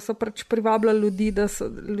so pač privabljali ljudi,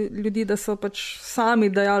 da so pač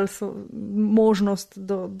sami dajali možnost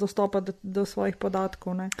dostopa do svojih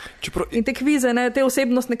podatkov, ne. In te kvize, ne, te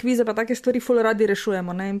osebnostne kvize, pa take stvari ful radi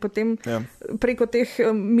rešujemo, ne. In potem preko teh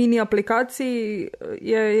mini aplikacij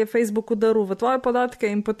je Facebook udaril v tvoje podatke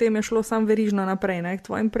in potem je šlo sam verižno naprej, ne, k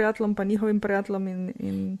tvojim prijateljem, pa njihovim prijateljem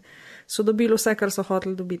in so dobili vse, kar so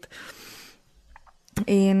hoteli dobiti.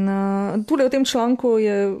 In tule v tem članku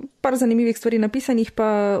je par zanimivih stvari napisanih,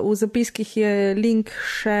 pa v zapiskih je link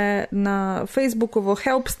še na Facebookovo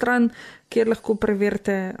help stran, kjer lahko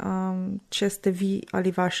preverite, če ste vi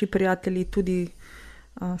ali vaši prijatelji tudi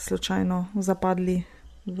slučajno zapadli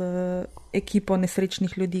v ekipo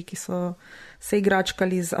nesrečnih ljudi, ki so se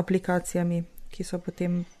igračkali z aplikacijami, ki so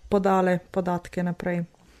potem podale podatke naprej.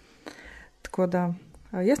 Tako da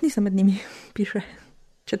jaz nisem med njimi, piše.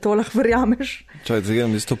 Če to lahko verjameš. Čakaj, zdaj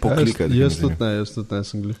grem to poklikati. Jaz tudi ne,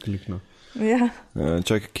 sem glih kliknil. Ja.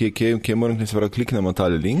 Čakaj, kje moram kliknemo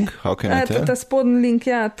tale link? Ta spodnji link,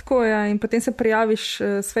 ja, tako ja. In potem se prijaviš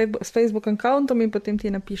s Facebook accountom in potem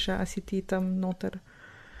ti napiše, a si ti tam noter.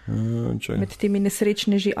 Med temi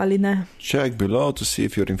nesrečneži ali ne. Check below to see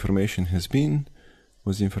if your information has been,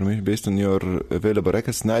 was the information based on your available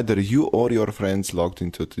records, neither you or your friends logged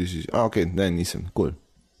into this. Ok, ne, nisem, cool.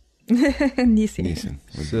 Nisem.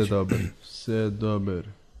 Vse dober.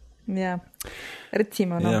 Ja,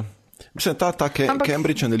 recimo, no. Ja. Mislim, ta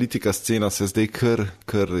Cambridge Analytica scena se zdaj kar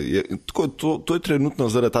je, tako, to je trenutno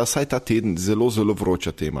saj ta teden zelo, zelo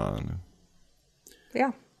vroča tema. Ne?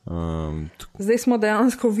 Ja. Zdaj smo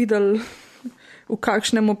dejansko videli, v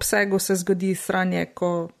kakšnem obsegu se zgodi sranje,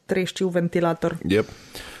 ko trešči v ventilator. Yep.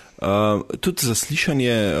 Tudi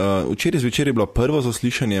zaslišanje, včeraj zvečer je bilo prvo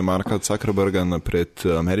zaslišanje Marka Zuckerberga pred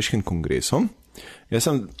ameriškim kongresom.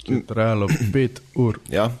 Trajalo 5 ur.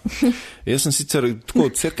 Ja. Jaz sem sicer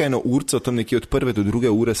tako cirka 1 urco, tam nekje od 1 do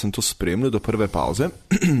 2 ure sem to spremljal do prve pauze.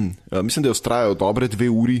 Mislim, da je ustrajal dobre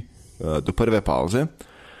 2 uri do prve pauze.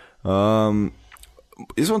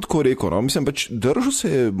 Jaz vam tako rekel, no? Mislim, pač držal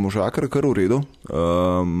se je možakar kar v redu.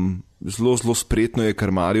 Zelo, zelo spretno je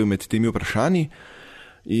krmaril med temi vprašanji.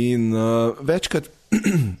 In večkrat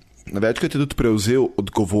je tudi prevzel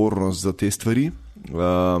odgovornost za te stvari,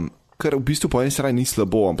 kar v bistvu po eni strani ni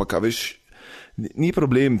slabo, ampak veš, ni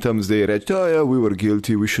problem tam zdaj reči, we were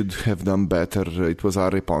guilty, we should have done better, it was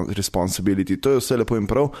our responsibility, to je vse lepo in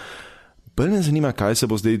prav. Bolj me zanima, kaj se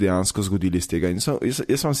bo zdaj dejansko zgodilo iz tega. In jaz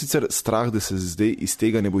imam sicer strah, da se zdaj iz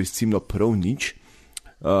tega ne bo izcimlo prav nič.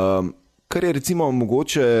 Kar je recimo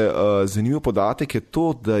mogoče zanimiv podatek je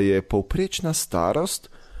to, da je povprečna starost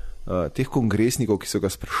teh kongresnikov, ki so ga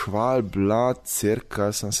sprašvali, bila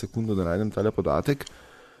cirka, sem sekundo, da najdem tale podatek.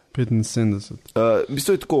 75. V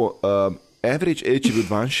bistvu je tako, average age je bil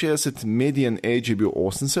 62, median age je bil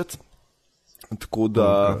 80, tako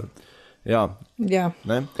da, ja.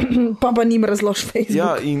 Ne? Pa nim razlož Facebook.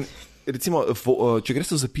 Ja, in recimo, če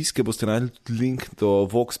greste v zapiske, boste najdeli link do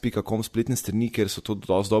vox.com spletne strani, kjer so to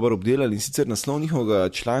dosti dobro obdelali. In sicer naslov njihovega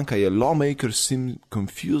članka je Lawmakers seem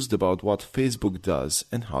confused about what Facebook does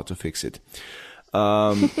and how to fix it.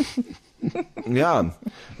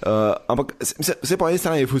 Ampak vse po eni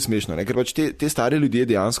strani je ful smešno, ne? Ker pač te stari ljudje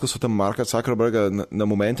dejansko so tam Marka Zuckerberga na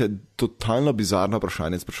momente totalno bizarno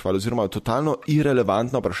vprašanje spraševali, oziroma totalno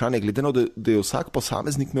irelevantno vprašanje, glede na to, da je vsak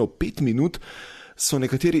posameznik imel 5 minut, so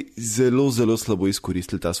nekateri zelo, zelo slabo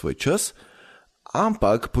izkoristili ta svoj čas,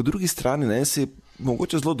 ampak po drugi strani ne, se je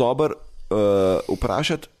mogoče zelo dobro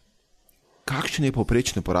vprašati, kakšen je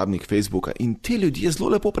povprečni uporabnik Facebooka. In te ljudje zelo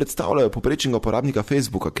lepo predstavljajo povprečnega uporabnika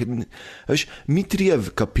Facebooka, ker veš, mi trije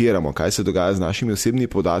kapiramo, kaj se dogaja z našimi osebnimi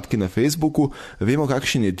podatki na Facebooku, vemo,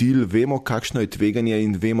 kakšen je deal, vemo, kakšno je tveganje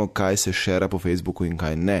in vemo, kaj se šera po Facebooku in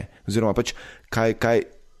kaj ne. Oziroma pač, kaj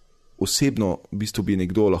osebno v bistvu bi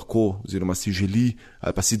nekdo lahko, oziroma si želi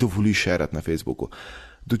ali pa si dovoli šerati na Facebooku.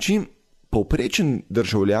 Dočim povprečen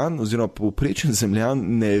državljan oziroma povprečen zemljan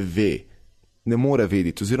ne ve, ne more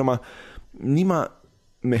vedeti, oziroma nima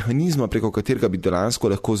mehanizma, preko katerega bi dejansko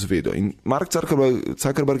lahko zvedel. In Mark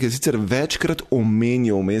Zuckerberg je sicer večkrat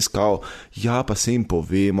omenil vmes kao, ja, pa se jim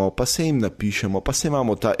povemo, pa se jim napišemo, pa se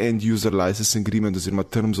imamo ta end user license agreement oziroma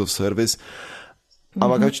terms of service,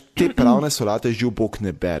 ampak te pravne solate živ bog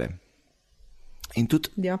ne bere. In tudi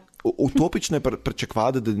utopično je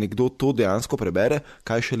pričakovati, da nekdo to dejansko prebere,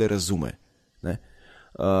 kaj šele razume. Ne?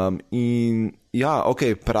 In ja, ok,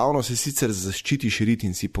 pravno se sicer zaščitiš rit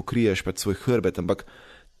in si pokriješ pač svoj hrbet, ampak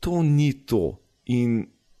to ni to.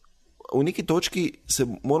 In v neki točki se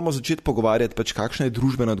moramo začeti pogovarjati, pač kakšna je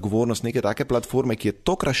družbena odgovornost neke take platforme, ki je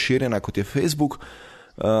toliko razširjena kot je Facebook.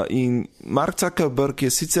 In Mark Zuckerberg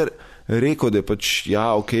je sicer rekel, da pač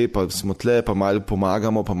ja, ok, pa smo tle, pa malo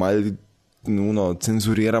pomagamo, pa malo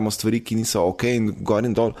cenzuriramo stvari, ki niso ok in gor in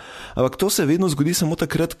dol. Ampak to se vedno zgodi samo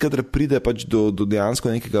takrat, kadar pride pač do dejansko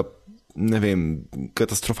nekega, ne vem,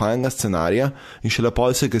 katastrofalnega scenarija in šele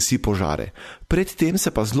pol se gasi požare. Predtem se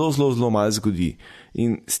pa zelo malo zgodi.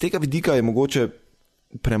 In z tega vidika je mogoče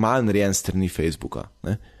premalo narejen strani Facebooka.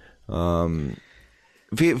 Ne?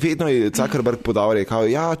 Vedno je Zuckerberg podal rekel,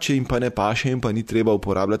 ja, če jim pa ne paše, jim pa ni treba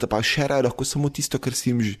uporabljati, pa šerajo lahko samo tisto, kar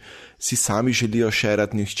si sami želijo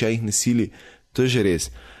šerati, nihče jih ne sili. To je že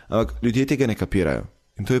res. Ampak ljudje tega ne kapirajo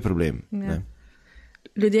in to je problem. Ja. Ne?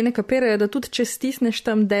 Ljudje ne kapirajo, da tudi če stisneš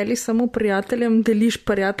tam deli samo prijateljem, deliš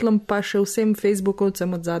prijateljem pa še vsem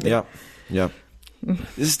Facebookovcem od zadaj. Ja.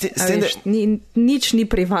 Nič ni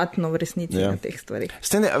privatno v resnici na teh stvarih.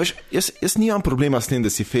 Jaz nimam problema s tem, da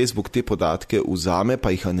si Facebook te podatke vzame,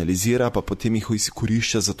 pa jih analizira, pa potem jih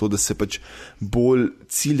izkorišča za to, da se pač bolj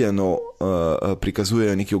ciljano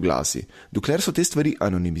prikazujejo neki oglasi. Dokler so te stvari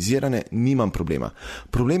anonimizirane, nimam problema.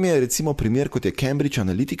 Problem je recimo primer, kot je Cambridge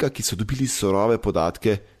Analytica, ki so dobili surove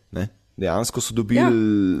podatke, ne? Dejansko so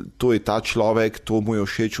dobili, to je ta človek, to mu je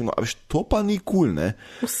všeč, to pa ni cool, ne?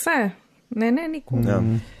 Vse. Ne, nikoli. Ja.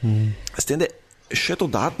 S tem, da je še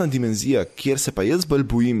dodatna dimenzija, kjer se pa jaz bolj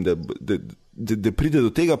bojim, da pride do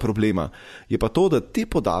tega problema, je pa to, da te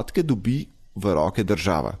podatke dobi v roke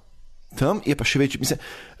država. Tam je pa še več,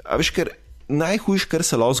 ker najhujš, kar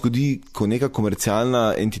se lahko zgodi, ko neka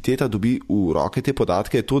komercialna entiteta dobi v roke te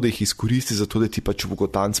podatke, je to, da jih izkoristi za to, da ti pač v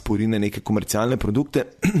kotanc porine neke komercialne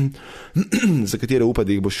produkte, za katere upa,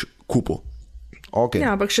 da jih boš kupil. Okay.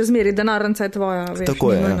 Ja, ampak še zmeri denarnica je tvoja, veš, tako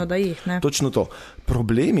ni nujno, da jih, ne. Točno to.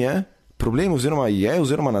 Problem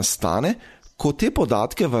oziroma nastane, ko te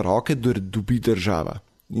podatke v roke dobi država.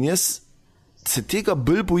 In jaz se tega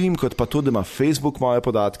bolj bojim, kot pa to, da ima Facebook moje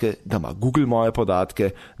podatke, da ima Google moje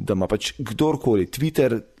podatke, da ima pač kdorkoli,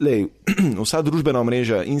 Twitter, vsa družbena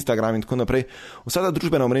omrežja, Instagram in tako naprej, vsa ta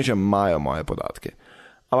družbena omrežja imajo moje podatke.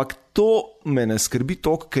 Ampak to me ne skrbi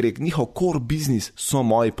toliko, ker je njihov core business so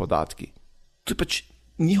moji podatki. To je pač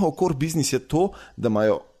njihov core business je to, da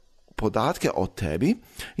imajo podatke o tebi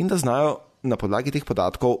in da znajo na podlagi teh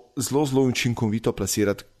podatkov zelo učinkovito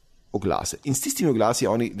plasirati oglase. In s tistimi oglasi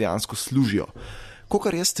oni dejansko služijo.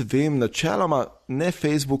 Kakor jaz vem, načeloma ne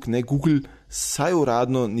Facebook, ne Google, saj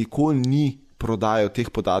uradno nikoli ni prodajal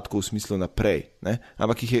teh podatkov v smislu naprej, ne?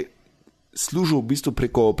 Ampak jih je služil v bistvu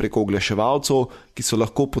preko oglaševalcev, ki so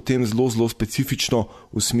lahko potem zelo specifično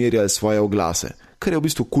usmerjali svoje oglase. Kar je v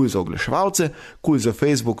bistvu cool za oglaševalce, cool za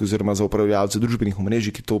Facebook oziroma za upravljalce družbenih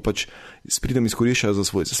omrežij, ki to pač s pridom izkoriščajo za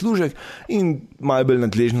svoj zaslužek in imajo bolj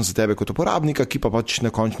nadležno za tebe kot uporabnika, ki pa pač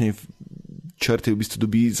na končni črti v bistvu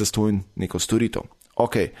dobi zastonj neko storitev.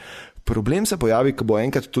 Ok, problem se pojavi, ko bo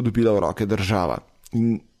enkrat to dobila v roke država.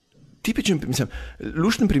 In tipičen,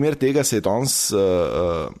 lušten primer tega se je danes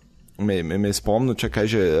me spomnil, če kaj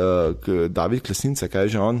že David Klesince, kaj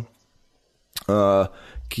že on,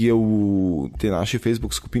 ki je v tej naši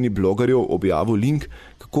Facebook skupini blogerjev objavil link,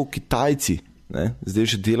 kako Kitajci zdaj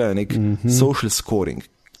že delajo nek social scoring.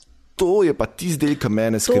 to je pa tisti del, ki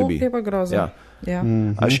mene skrbi. To je pa grozno. Ja. Ja.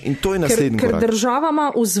 In to je naslednji ker korak. država ima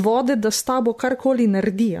vzvode, da s tabo karkoli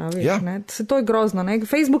naredi, a veš, Ja. ne? To je grozno, ne?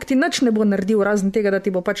 Facebook ti nič ne bo naredil, razen tega, da ti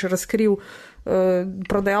bo pač razkril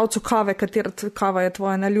prodajalcu kave, katera kava je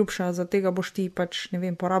tvoja najljubša, za tega boš ti pač, ne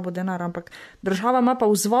vem, porabil denar, ampak država ima pa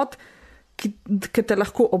vzvod, ki te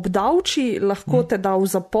lahko obdavči, lahko te da v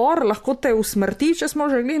zapor, lahko te usmrti, če smo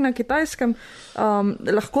že gledali na Kitajskem,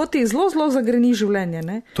 lahko ti zelo, zelo zagreni življenje.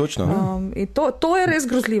 Ne? Točno. In to je res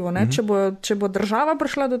grozljivo. Ne? Če bo država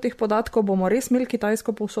prišla do teh podatkov, bomo res imeli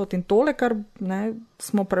Kitajsko povsod. In tole, kar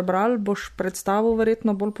smo prebrali, boš predstavil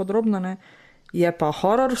verjetno bolj podrobno, ne? Je pa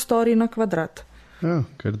horror story na kvadrat. Ja,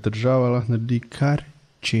 ker država lahko naredi kar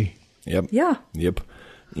če. Yep. Ja. Yep.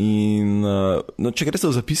 In če greste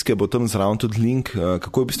v zapiske, bo tam zraven tudi link,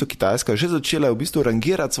 kako je v bistvu Kitajska že začela v bistvu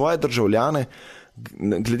rangirati svoje državljane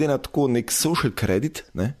glede na tako nek social credit,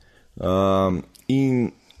 ne? In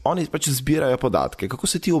oni pač zbirajo podatke, kako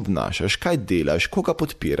se ti obnašaš, kaj delaš, koga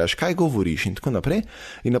podpiraš, kaj govoriš in tako naprej.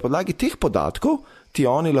 In na podlagi teh podatkov ti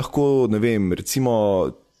oni lahko, ne vem, recimo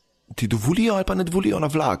ti dovolijo ali pa ne dovolijo na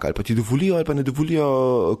vlak, ali pa ti dovolijo ali pa ne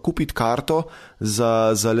dovolijo kupiti karto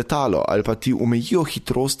za letalo, ali pa ti omejijo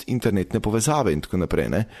hitrost internetne povezave in tako naprej.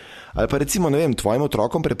 Ne? Ali pa recimo, ne vem, tvojim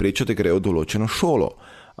otrokom preprečijo, da grejo v določeno šolo,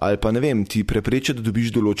 ali pa ne vem, ti preprečijo, da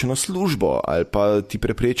dobiš določeno službo, ali pa ti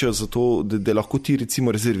preprečijo zato, da lahko ti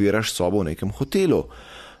recimo rezerviraš sobo v nekem hotelu.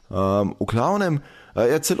 V glavnem,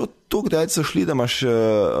 celo to, kdaj so šli, da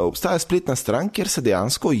obstaja spletna stran, kjer se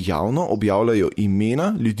dejansko javno objavljajo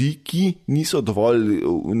imena ljudi, ki niso dovolj,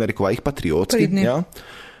 v narekovajih, patriotski. Ja.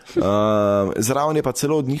 Zraven je pa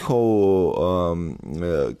celo od njihov,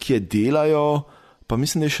 ki je delajo, pa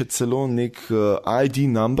mislim, da je še celo nek ID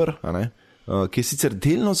number, ki je sicer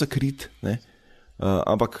delno zakrit, ne?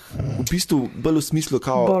 Ampak v bistvu bolj v smislu,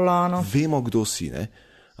 kao vemo, kdo si. Ne?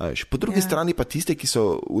 Po drugi strani pa tiste, ki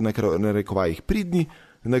so v narekovajih pridni,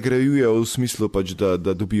 nagrajujejo v smislu, pač, da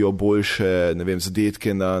dobijo boljše, ne vem,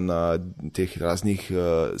 zadetke na teh raznih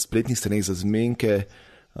spletnih straneh za zmenke,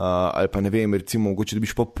 ali pa ne vem, recimo mogoče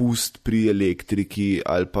dobiš popust pri elektriki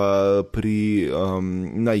ali pa pri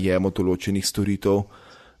najemu določenih storitev,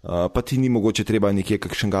 pa ti ni mogoče treba nekje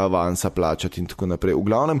kakšnega avansa plačati in tako naprej. V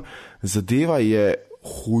glavnem, zadeva je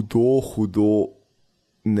hudo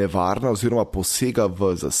nevarna oziroma posega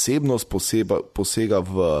v zasebnost, posega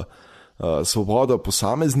v svobodo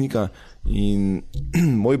posameznika in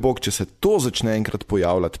moj bog, če se to začne enkrat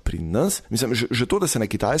pojavljati pri nas, mislim, že to, da se na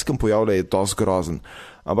Kitajskem pojavlja, je dosti grozen,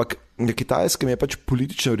 ampak na Kitajskem je pač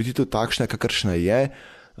politična ureditev takšna, kakršna je.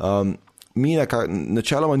 Mi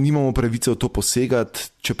načeloma nimamo pravice v to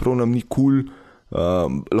posegati, čeprav nam ni kul.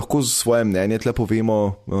 Lahko svoje mnenje tle povemo,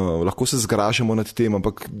 lahko se zgražamo nad tem,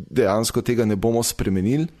 ampak dejansko tega ne bomo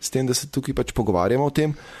spremenili s tem, da se tukaj pač pogovarjamo o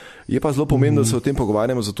tem. Je pa zelo pomembno, da se o tem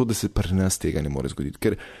pogovarjamo zato, da se pri nas tega ne more zgoditi.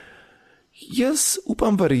 Ker jaz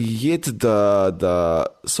upam verjeti, da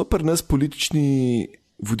so pri nas politični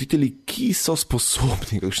voditelji, ki so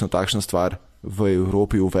sposobni kakšno takšno stvar v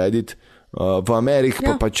Evropi uvediti, v Ameriki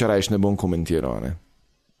pa pač rajš ne bom komentiral, ne?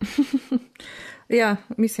 Ja,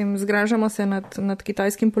 mislim, zgražamo se nad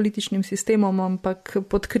kitajskim političnim sistemom, ampak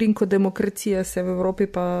pod krinko demokracije se v Evropi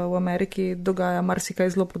pa v Ameriki dogaja marsikaj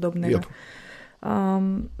zelo podobnega. Yep.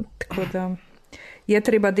 Tako da je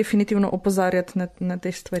treba definitivno opozarjati na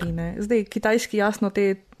te stvari. Ne. Zdaj, kitajski jasno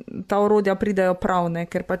ta orodja pridejo prav, ne,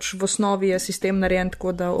 ker pač v osnovi je sistem narejen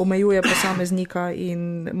tako, da omejuje posameznika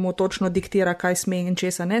in mu točno diktira, kaj sme in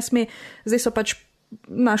česa ne sme. Zdaj so pač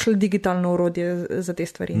našli digitalno orodje za te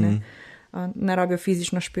stvari. Ne rabijo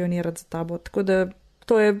fizično špionirati za tabo. Tako da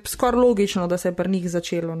to je skoraj logično, da se je pri njih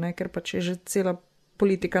začelo, ne, ker pač je že cela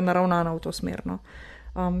politika naravnana v to smer. No.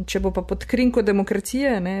 Če bo pa pod krinko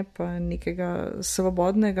demokracije, ne, pa nekega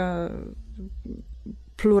svobodnega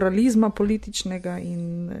pluralizma političnega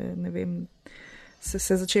in ne vem,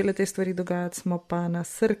 se začele te stvari dogajati, smo pa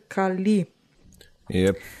nasrkali.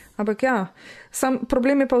 Yep. Ampak ja, sam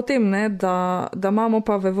problem je pa v tem, ne, da imamo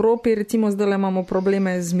pa v Evropi, recimo zdaj imamo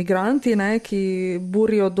probleme z migranti, ne, ki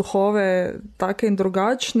burijo duhove take in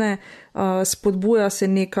drugačne, spodbuja se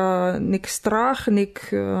nek strah,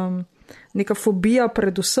 neka fobija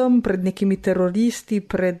predvsem pred nekimi teroristi,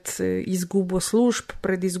 pred izgubo služb,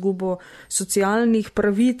 pred izgubo socialnih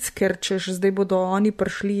pravic, ker če zdaj bodo oni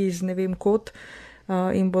prišli iz ne vem kot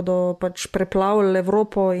in bodo pač preplavili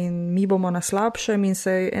Evropo in mi bomo na slabšem in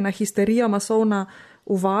se ena histerija masovna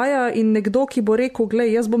uvaja in nekdo, ki bo rekel,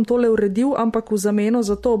 glej, jaz bom tole uredil, ampak v zameno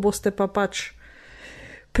za to boste pa pač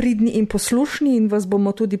pridni in poslušni in vas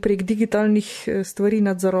bomo tudi prek digitalnih stvari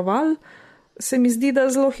nadzorovali, se mi zdi, da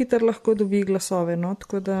zelo hitro lahko dobi glasove. No?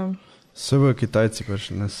 Tako da Se bojo Kitajci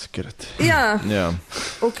prišli nas skirati. Ja, Ja.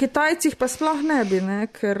 o Kitajcih pa sploh ne bi, ne,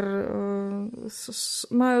 ker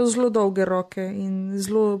imajo zelo dolge roke in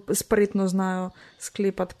zelo spretno znajo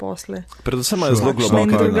sklepati posle. Predvsem imajo zelo Takšne in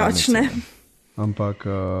globoke drugačne. Ampak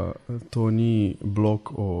to ni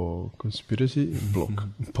blog o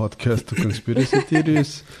podcast o conspiracy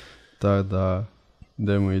theories, tako da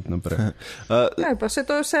dajmo iti naprej. Ja, pa se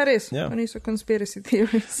to je vse res, Ja. to niso conspiracy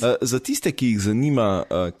theories. Za tiste, ki jih zanima,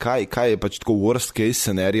 kaj je pač tako worst case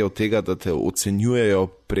scenarij od tega, da te ocenjujejo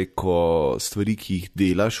preko stvari, ki jih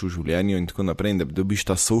delaš v življenju in tako naprej, in da dobiš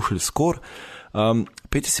ta social score,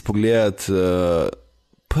 pejte si pogledat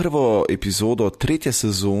prvo epizodo 3.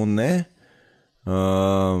 sezone,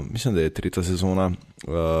 mislim, da je 3. sezona.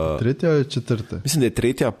 Tretja je 4. Mislim,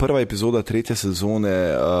 da je prva epizoda 3.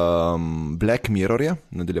 sezone Black Mirrorja,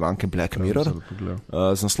 nadaljevanke Black Mirror,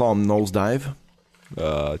 z naslovom Nosedive.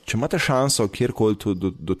 Če imate šanso kjerkoli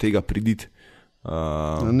do tega priditi.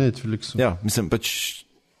 Na Netflixu. Ja, mislim pač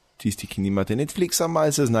tisti, ki nimate Netflixa,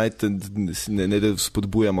 malo se znajte, ne da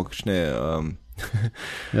spodbujamo kakšne...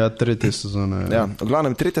 Ja, 3. sezona. Ja, v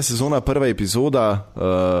glavnem 3. sezona, prva epizoda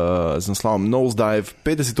z naslovom Nosedive.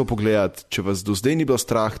 Pejte si to pogledat, če vas do zdaj ni bilo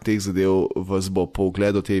strah teh zadev, vas bo po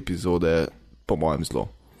ogledu te epizode po mojem zelo.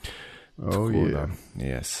 Oh, Da,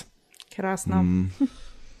 yes. Krasno.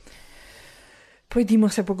 Pojdimo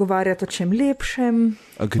se pogovarjati o čem lepšem.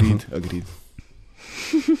 Agreed.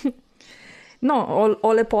 No,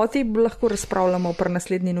 o lepoti lahko razpravljamo pri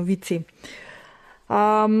naslednji novici.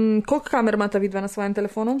 Koliko kamer imata vidva na svojem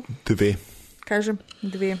telefonu? 2. Kaj že?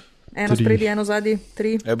 2. Eno 3. spredi, eno zadnji,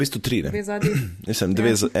 3. Ja, v bistvu 3, ne? 2 zadnji. Mislim,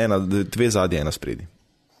 2 zadnje, 1 spredi.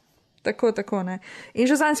 Tako, ne. In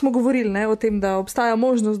že zadnji smo govorili, ne, o tem, da obstaja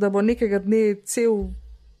možnost, da bo nekega dne cel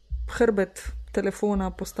hrbet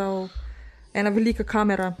telefona postal ena velika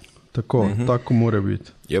kamera. Tako, tako mora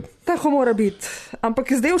biti. Yep. Tako mora biti. Ampak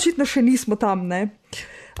zdaj očitno še nismo tam, ne.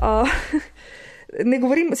 Ne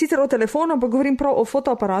govorim sicer o telefonu, ampak govorim prav o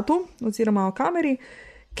fotoaparatu oziroma o kameri,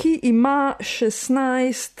 ki ima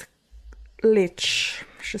 16 leč,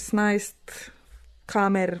 16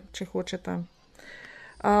 kamer, če hočete.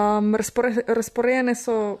 Razporejene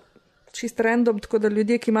so čist random, tako da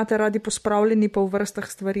ljudje, ki imate radi pospravljeni pa v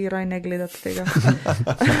vrstah stvari, raj ne gledate tega.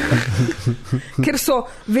 Ker so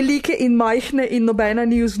velike in majhne in nobena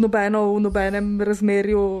ni v nobenem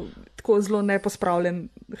razmerju, tako zelo nepospravljen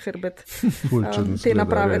hrbet. Te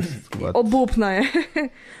naprave. Obupna je.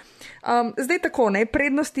 Zdaj tako, ne,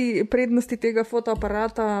 prednosti tega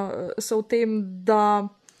fotoaparata so v tem, da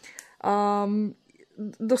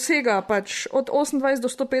dosega pač od 28 do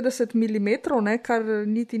 150 mm, ne, kar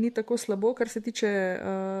niti ni tako slabo, kar se tiče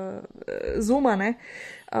zooma. Ne.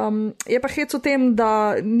 Je pa hec v tem,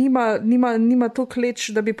 da nima toliko leč,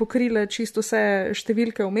 da bi pokrile čisto vse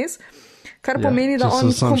številke vmes. Kar pomeni, da on...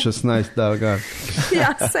 Če so sam 16, da ga... Ja,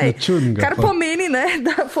 sej. Kar pa. pomeni, ne,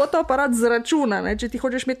 da fotoaparat zračuna, ne, če ti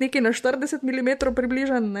hočeš imeti nekaj na 40 mm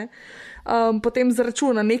približan, ne, potem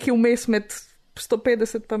zračuna nekaj vmes med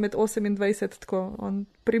 150 pa med 28, tako on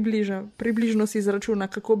približno si izračuna,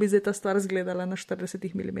 kako bi zdaj ta stvar izgledala na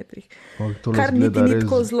 40 mm. Kar niti ni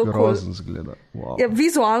tako zelo grozno zgleda. Wow. Ja,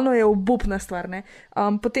 vizualno je obupna stvar. Ne?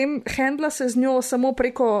 Potem handla se z njo samo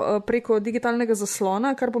preko digitalnega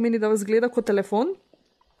zaslona, kar pomeni, da vas gleda kot telefon.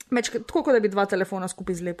 Tako, kot da bi dva telefona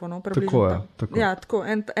skupaj zlepo. No? Tako je. Tako. Ja, tako,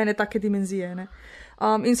 ene take dimenzije. Ne?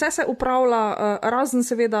 In vse se upravlja, razen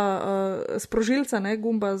seveda sprožilca, ne,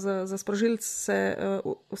 gumba za sprožilc,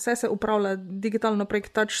 vse se upravlja digitalno prek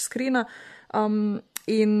touchscreena.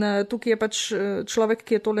 In tukaj je pač človek,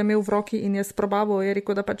 ki je tole imel v roki in je sprobaval, je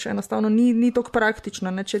rekel, da pač enostavno ni tako praktično.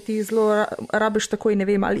 Ne? Če ti zelo rabiš takoj, ne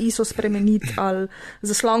vem, ali ISO spremeniti ali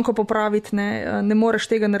zaslonko popraviti, ne moreš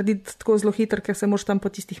tega narediti tako zelo hitro, ker se moraš tam po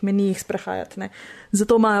tistih menijih sprehajati. Ne?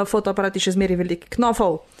 Zato imajo fotoaparati še zmeri veliko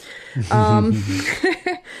knofov.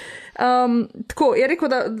 Tako, je rekel,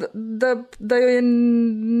 da jo je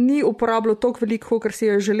ni uporabljal toliko veliko, ker si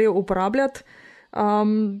jo je želel uporabljati,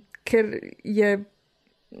 ker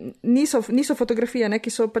niso fotografije, ne, ki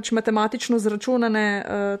so pač matematično zračunane,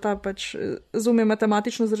 ta pač zoom je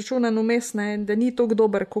matematično zračunan vmes, ne, da ni toliko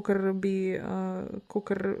dober,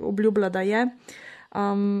 kakor obljubila, da je.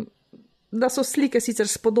 Da so slike sicer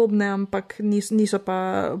spodobne, ampak niso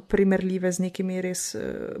pa primerljive z nekimi res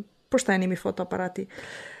poštenimi fotoaparati.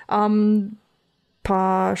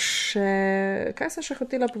 Pa še... Kaj sem še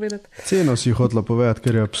hotela povedati? Ceno si hotela povedati,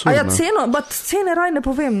 ker je absurdna. Ja, cene raj ne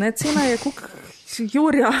povem, ne? Cena je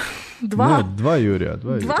Jurja. 2 Jurja.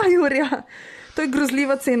 2 Jurja. To je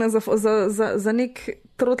grozljiva cena za nek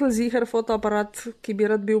trotelziher fotoaparat, ki bi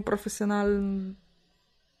rad bil profesionalen,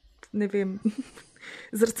 ne vem.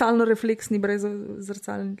 zrcalno-refleksni, brez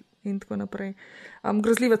zrcal in tako naprej.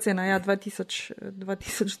 Grozljiva cena, ja,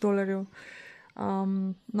 $2000.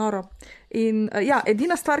 Noro. In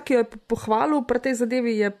edina stvar, ki jo je pohvalil pri tej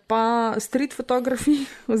zadevi, je pa street photography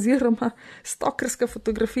oziroma stalkerska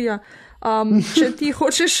fotografija. Če ti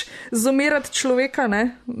hočeš zoomirati človeka,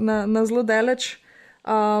 ne, na zelo daleč,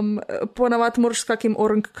 ponavadi moraš s kakim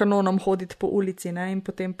orang kanonom hoditi po ulici, ne, in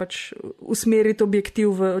potem pač usmeriti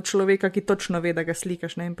objektiv v človeka, ki točno ve, da ga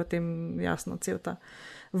slikaš, ne, in potem jasno cel ta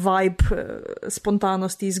vibe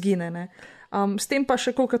spontanosti izgine, ne. S tem pa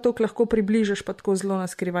še koliko toliko lahko približaš, pa tako zelo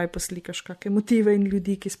naskrivaj poslikaš kakšne motive in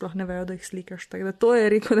ljudi, ki sploh ne vejo, da jih slikaš. Tako da to je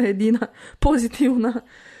rekel, da je edina pozitivna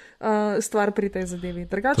stvar pri tej zadevi.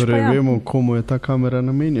 Drugače torej pa vemo, komu je ta kamera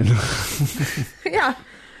namenjena. Ja.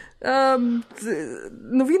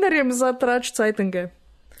 Novinarjem za trač cajtenge.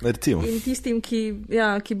 Recimo. In tistim, ki bi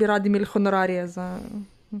radi imeli honorarje za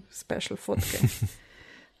special fotke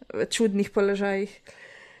v čudnih položajih.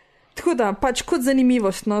 Tako da, pač kot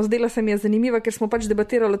zanimivost, no, zdela se mi je zanimiva, ker smo pač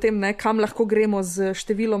debatirali o tem, ne, kam lahko gremo z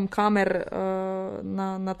številom kamer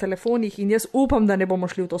na telefonih in jaz upam, da ne bomo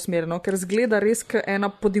šli v to smer, no, ker zgleda res ena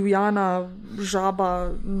podivjana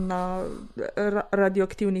žaba na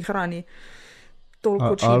radioaktivni hrani.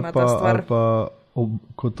 Toliko oči ima ta stvar. Ali pa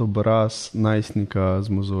kot obraz najstnika z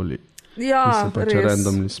mozoli. Ja, pač res.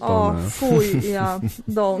 Randomly spomne. Fuj, ja,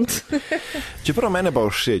 don't. Čeprav mene pa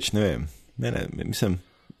všeč, ne vem. Mislim,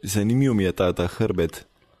 zanimiv mi je ta hrbet,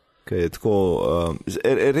 ki je tako,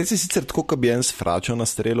 res je sicer tako, ko bi en s fračo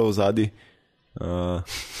nastrelil v zadnji,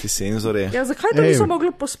 ti senzore. Ja, zakaj to niso mogli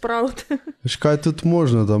pospraviti? Veš, kaj je tudi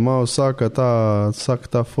možno, da ima vsak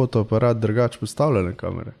ta fotoaparat drugače postavljene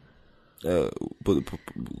kamere?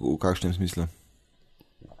 V kakšnem smislu?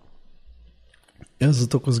 Ja,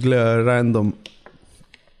 zato ko zgleda random.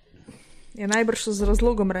 Ja, najbrž so z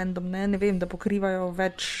razlogom random, ne vem, da pokrivajo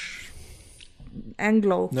več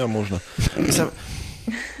anglov. Ja, možno. Mislim,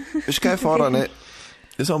 veš kaj je fora, ne?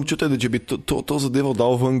 Jaz sem občutek, da če bi to zadevo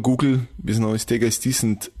dal ven Google, bi znal iz tega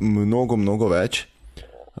iztisniti mnogo več.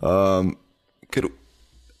 Ker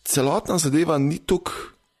celotna zadeva ni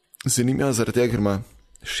toliko zanimiva zaradi tega, ker ima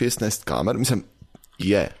 16 kamer. Mislim,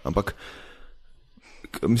 ampak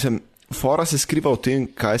mislim, fora se skriva v tem,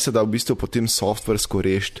 kaj se da v bistvu potem softversko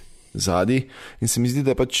rešiti zadnji, in se mi zdi,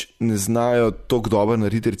 da pač ne znajo toliko dobro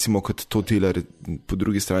narediti, recimo kot to dela po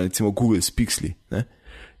drugi strani, recimo Google s Pixli, ne?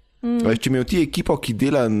 Če imajo ti ekipo, ki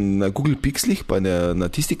dela na Google Pixlih, pa na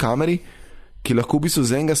tisti kameri, ki lahko v bistvu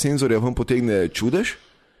z enega senzorja vam potegne čudež,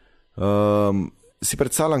 si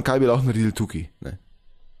predstavljam, kaj bi lahko naredili tukaj, ne?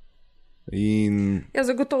 Ja,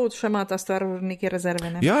 zagotovo še ima ta stvar v neke rezerve,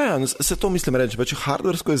 ne? Ja, se to mislim reči, pač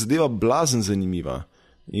hardversko je zadeva blazen zanimiva.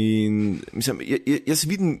 In mislim, jaz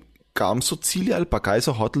vidim, kam so cilji ali pa kaj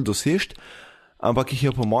so hoteli dosežiti, ampak jih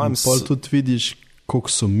je po mojem... Pol tudi vidiš, koliko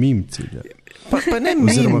so mim cilja. Pa ne mim.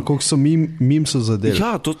 Oziroma, koliko so mim so zadeli.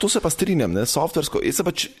 Ja, to se pa strinjam, ne, softversko. Jaz se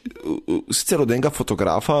pač sicer od enega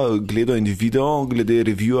fotografa gledal in video glede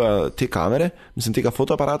reviewa te kamere, mislim, tega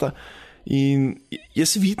fotoaparata, in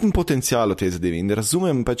jaz vidim potencial v tej zadevi in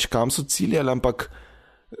razumem pač, kam so ciljali, ampak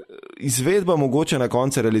izvedba mogoče na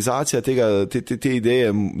koncu, realizacija te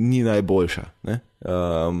ideje ni najboljša, ne?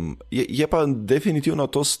 Je pa definitivno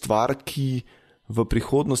to stvar, ki v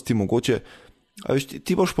prihodnosti mogoče, veš,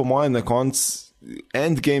 ti boš po mojem na koncu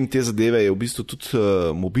endgame te zadeve je v bistvu tudi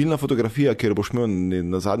mobilna fotografija, kjer boš imel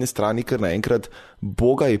na zadnji strani kar naenkrat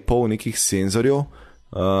boga in pol nekih senzorjev,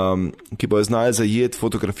 ki bojo znali zajeti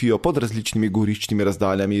fotografijo pod različnimi goriščnimi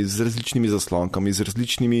razdaljami, z različnimi zaslonkami, z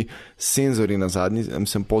različnimi senzorji na zadnji,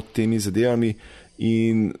 sem pod temi zadevami,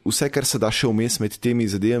 in vse, kar se da še vmes med temi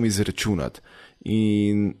zadevami izračunati.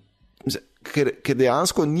 In ker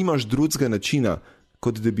dejansko nimaš drugega načina,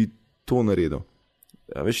 kot da bi to naredil.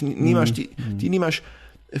 Ja, veš, ti nimaš,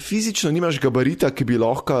 fizično nimaš gabarita, ki bi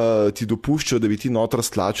lahko ti dopuščal, da bi ti noter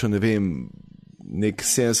stlačil, ne vem, nek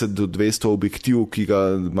 70 do 200 objektiv, ki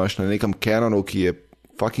ga imaš na nekem Canonu, ki je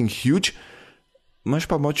fucking huge. Imaš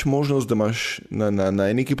pa moč možnost, da imaš na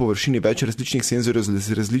neki površini več različnih senzorjev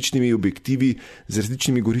z različnimi objektivi, z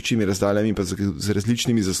različnimi goričnimi razdaljami, pa z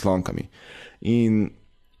različnimi zaslonkami. In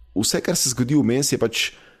vse, kar se zgodi vmes, je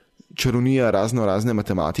pač čarovnija razne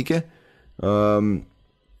matematike.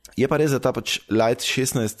 Je pa res, da ta pač Light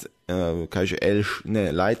 16,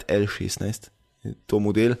 Light L16, to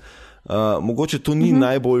model, mogoče to ni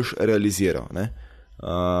najboljš realiziral, ne?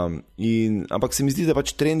 Ampak se mi zdi, da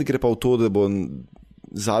pač trend gre pa v to, da bo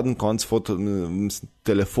zadnji konc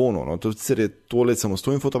telefonov, no? To je tole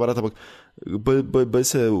samostojen fotoaparat, ampak bolj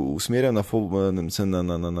se usmerjam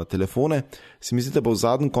na telefone. Se mi zdi, da bo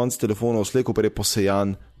zadnji konc telefonov slej, ko pa je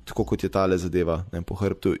posejan tako kot je tale zadeva, ne, po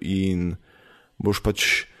hrbtu in boš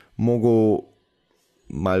pač mogel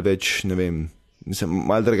malo več, ne vem,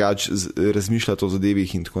 malo drugače razmišljati o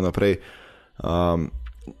zadevih in tako naprej.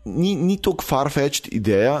 Ni toliko far-fetched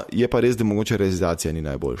ideja, je pa res, da mogoče realizacija ni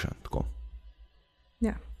najboljša. Tako.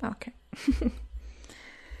 Ja, ok.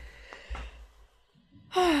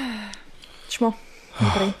 Čmo,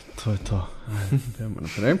 naprej. To je to. Idemo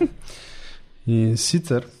naprej. In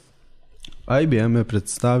sicer IBM je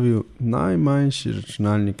predstavil najmanjši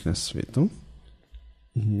računalnik na svetu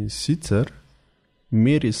in sicer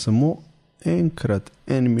meri samo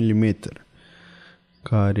 1x1 mm,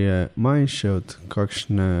 kar je manjše od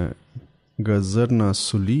kakšnega zrna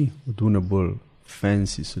soli, od une bolj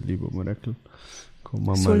fancy soli, bomo rekli.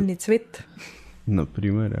 Solni cvet.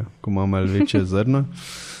 Naprimer, ja, ko ima malo večje zrna.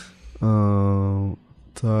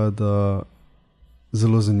 Da,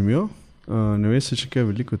 zelo zanimivo. Ne ve se še kaj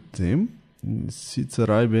veliko o tem. Sicer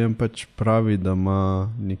IBM pač pravi, da ima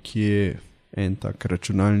nekje en tak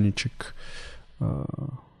računalniček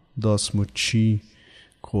dosti moči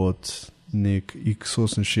kot nek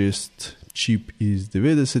x86 čip iz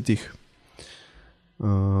 90-ih.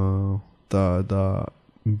 Da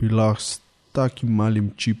bi lahko s takim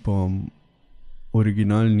malim čipom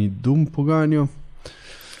originalni Doom poganjal.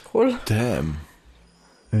 Cool. Damn.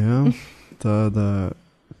 Ja, da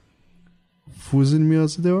fuzin mi je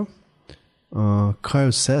zadeva. Kaj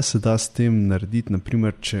vse se da s tem narediti,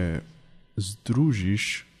 naprimer, če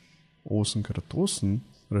združiš 8x8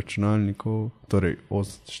 računalnikov, torej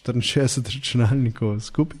 64 računalnikov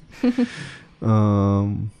skupaj.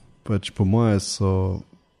 Pač po moje so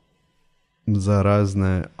za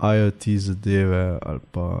razne IoT zadeve ali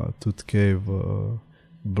pa tudi kaj v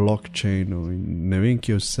blockchainu in ne vem,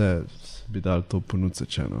 kje vse bi dali to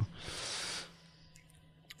ponuditi.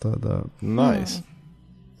 Nice.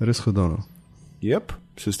 Res hodano. Yep,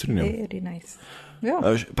 se strinjam. Very nice. Ja.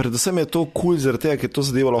 Predvsem je to cool zaradi tega, ker to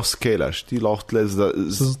zadevo lahko skalaš. Ti lahko tle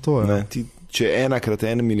zato, ja. Če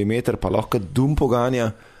 1x1 mm pa lahko Doom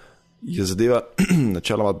poganja, je zadeva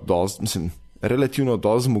načeloma relativno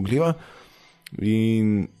dosti zmogljiva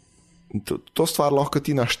in to stvar lahko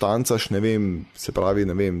ti naštancaš, ne vem, se pravi,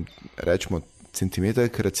 ne vem, rečemo centimeter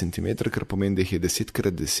krat centimeter, kar pomeni, da jih je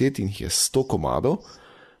 10x10 in jih je 100 komadov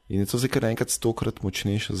in je to zdaj kar enkrat 100-krat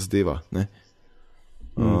močnejša zadeva, ne?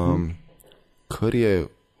 Kar je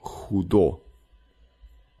hudo.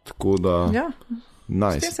 Tako da Ja,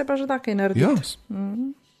 nice. s tem se pa že da kaj narediti. Yes.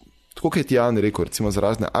 Tako kot je ti Jan rekel, recimo za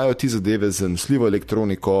razne IoT zadeve z nosljivo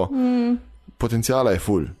elektroniko, potencijala je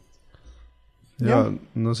full. Ja,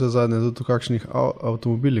 no vse zadnje tudi v kakšnih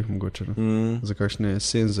avtomobilih mogoče, za kakšne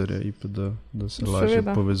senzorje IPD, da se lažje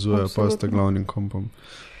Seveda, povezujejo pa s absolutno. glavnim kompom.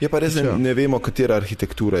 Je pa res, Ja. ne vemo, katera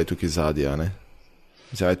arhitektura je tukaj zadnja, ne?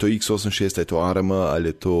 Zdaj, je to x86, je to ARM ali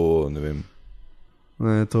je to, ne vem.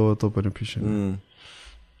 Ne, to pa ne piše.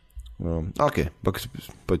 Ok,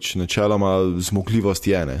 pač načeloma zmogljivost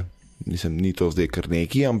je, ne? Ni to zdaj kar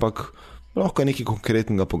neki, ampak lahko je nekaj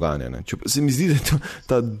konkretnega poganja, ne? Se mi zdi, da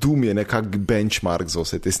ta Doom je nekak benchmark za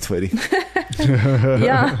vse te stvari.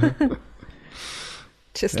 Ja.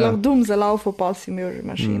 Če si lahko Doom za laufo, pa si imel že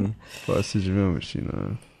mašino. Pa si že imel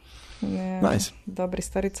mašino. Ja, Nice. Dobri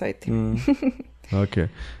stari cajti. Ok.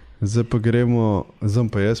 Zdaj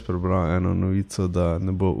pa jaz prebral eno novico, da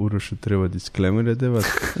ne bo Urošu treba disclaimerje devati.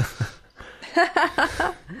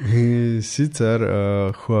 In sicer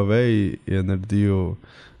Huawei je naredil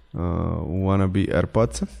wannabe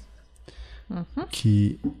AirPods,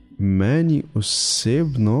 ki meni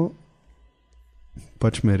osebno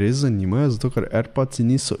pač me res zanimajo, zato ker AirPods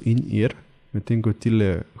niso in-ear, medtem ko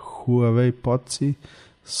tile Huawei podci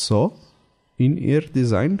so in-ear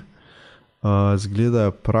design.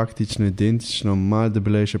 Zgledajo praktično identično, malo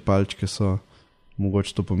debelejše palčke so,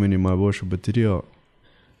 mogoče to pomeni malo boljšo baterijo,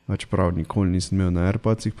 čeprav nikoli nisem imel na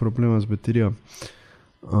AirPodsih problema z baterijo.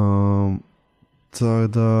 Tako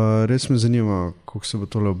da res me zanima, kako se bo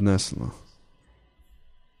tole obneslo.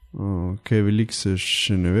 Kaj veliko se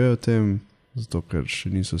še ne ve o tem, zato ker še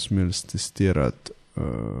niso smeli testirati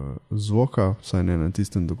zvoka, vsaj ne na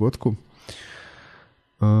tistem dogodku.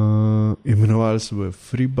 Imenovali se bojo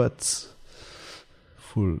FreeBuds,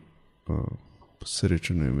 ful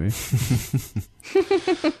posrečeno ime.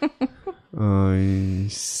 In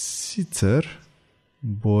sicer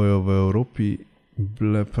bojo v Evropi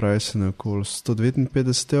bile pricene okoli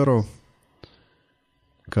 159 €,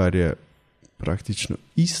 kar je praktično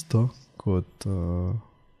isto kot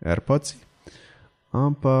AirPods,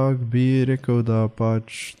 ampak bi rekel, da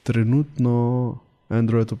pač trenutno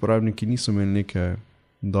Android uporabniki niso imeli neke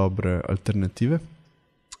dobre alternative.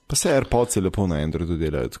 Pa se AirPods lepo na Androidu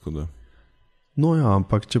delajo, tako da. No ja,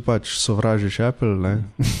 ampak če pač sovražiš Apple, ne,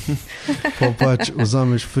 pa pač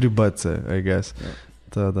vzameš FreeBuds, I guess.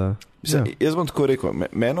 Tada, ja. Jaz bom tako rekel,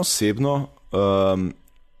 meni osebno,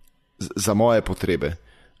 za moje potrebe,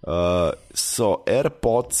 so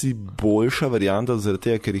AirPodsi boljša varianta zaradi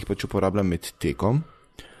tega, ker jih pač uporabljam med tekom.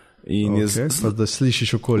 In da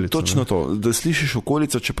slišiš okolico. Točno to, da slišiš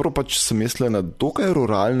okolico, čeprav pač sem mislil na dokaj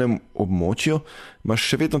ruralnem območju, imaš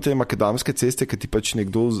še vedno te makadamske ceste, ki ti pač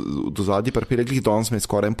nekdo do zadnji pripelje, glih danes me je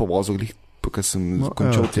skoraj en povozil, glih, ker sem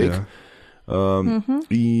končal tek.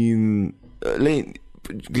 In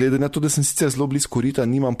glede na to, da sem sicer zelo blizu korita,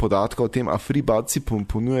 nimam podatka o tem, a FreeBudsi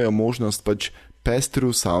ponujajo možnost pač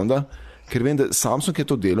pass-through sounda, ker vem, da Samsung je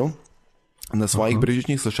to delal na svojih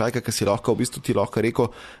brežičnih slušalkah, ki si lahko v bistvu ti lahko rekel,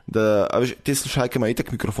 da te slušalke imajo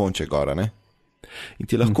itak mikrofonček gora, ne? In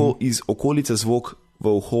ti lahko iz okolice zvok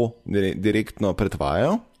v uho direktno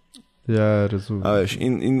predvajajo. Ja, razumem.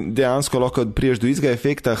 In dejansko lahko priješ do istega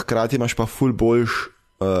efekta, hkrati imaš pa ful boljš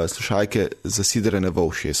slušalke zasidrane v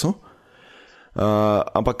ušesu.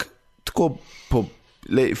 Ampak tako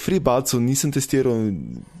FreeBudsov nisem testiral,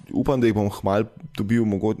 upam, da jih bom hmal dobil,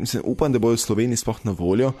 upam, da bojo v Sloveniji sploh na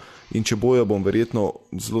voljo in če bojo, bom verjetno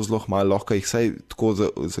zelo hmal lahko jih saj tako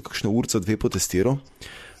za kakšno urco, dve potestiral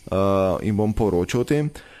in bom poročal o tem.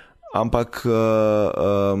 Ampak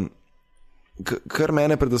kar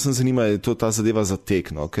mene predvsem zanima je to ta zadeva za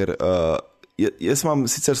tek, no, ker jaz imam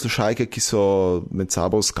sicer slušalke, ki so med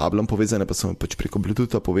sabo s kablom povezane, pa so pač preko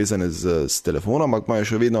Bluetootha povezane s telefonom, ampak imajo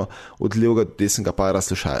še vedno od levega desnega para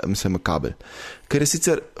kabel. Ker je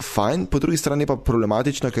sicer fajn, po drugi strani pa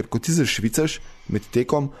problematično, ker ko ti zašvicaš med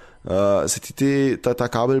tekom, se ti ta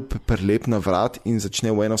kabel prelep na vrat in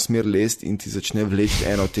začne v eno smer lest in ti začne vleči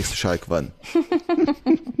eno od teh slušalk ven.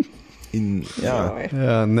 In, ja,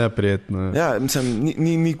 neprijetno. Ja, mislim,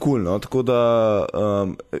 ni cool, no? Tako da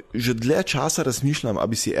že dlje časa razmišljam, a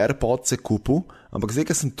bi si AirPodse kupil, ampak zdaj,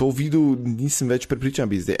 ko sem to videl, nisem več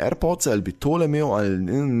prepričan, bi zdaj AirPodse ali bi tole imel ali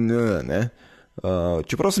ne.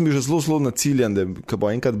 Čeprav sem bil že zelo naciljen, da ko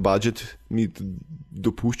bo enkrat budget mi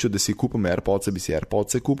dopuščal, da si kupim AirPodse, bi si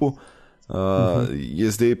AirPodse kupil.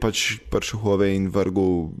 Je zdaj pač prišel Huawei in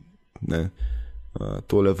vrgel, ne,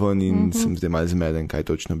 tole ven in sem zdaj malo zmeden, kaj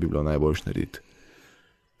točno bi bilo najboljš narediti.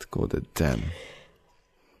 Tako da, damn.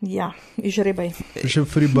 Ja, izžrebaj. Še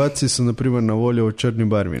FreeBudsi so naprimer na voljo v črni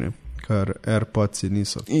barvi, ne? Kar AirPodsi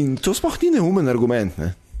niso. In to sploh ni neumen argument,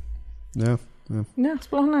 ne? Ja. Ja,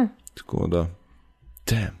 sploh ne. Tako da,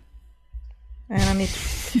 damn. Ena nič.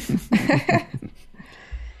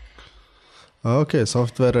 Ok,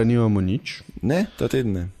 softvera nimamo nič. Ne, ta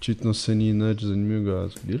teden ne. Očitno se ni nič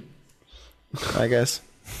zanimivega zgodilo. I guess.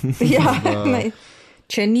 Ja, ne.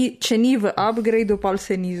 Če ni v upgradeu, pa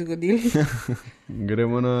se ni zgodil.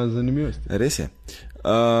 Gremo na zanimivosti. Res je.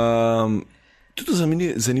 Tudi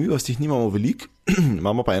zanimivosti nimamo veliko,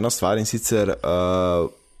 imamo pa eno stvar in sicer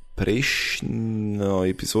prejšnjo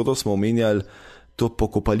epizodo smo omenjali to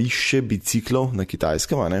pokopališče biciklov na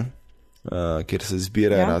Kitajskem, ne? Kjer se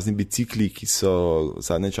zbirajo razni bicikli, ki so v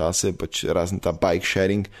zadnje čase, pač razni ta bike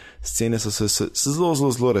sharing scene so se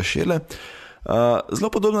zelo razširile.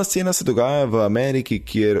 Zelo podobna scena se dogaja v Ameriki,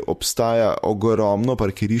 kjer obstaja ogromno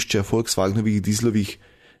parkirišče Volkswagenovih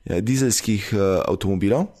dizelskih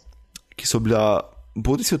avtomobilov, ki so bila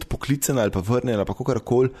bodisi odpoklicana ali pa vrnjena ali pa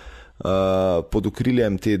kakorkoli pod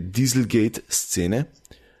okriljem te Dieselgate scene.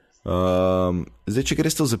 Zdaj, če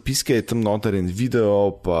greste v zapiske, je tam noter in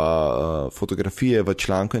video, pa fotografije v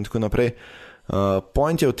članku in tako naprej.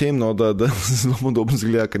 Point je v tem, no, da zelo podobno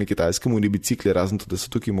zgleda, kar na Kitajskem ni bicikli, razen to, da so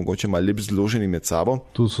tukaj mogoče malo lep zloženi med sabo.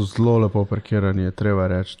 Tu so zelo lepo parkirani, je treba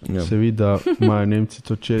reči. Ja. Se vidi, da imajo Nemci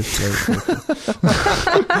to čest.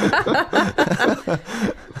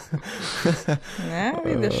 Ne,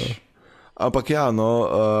 vidiš. Ampak ja, no,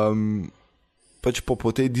 pač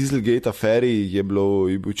po tej Dieselgate aferi je bil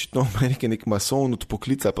očitno v Ameriki nek masovn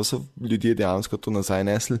odpoklica, pa so ljudje dejansko to nazaj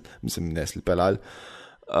nesli, pelali.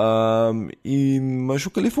 In imaš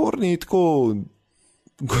v Kaliforniji tako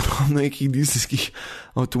ogromno nekih dizelskih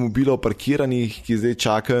avtomobilov parkiranih, ki zdaj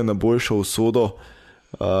čakajo na boljšo usodo.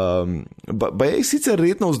 Jih sicer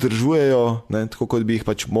redno vzdržujejo, ne, tako kot bi jih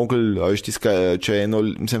pač mogli, če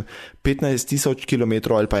 15,000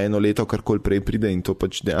 km ali pa eno leto karkoli prej pride in to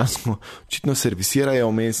pač dejansko očitno servisirajo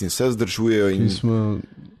vmes in vse vzdržujejo.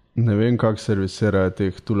 Ne vem, kako servisirajo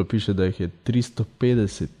teh, tule piše, da jih je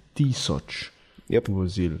 350,000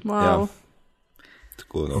 vozil. Wow. Ja.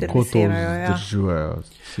 Tako, no. Kako to vzdržujejo?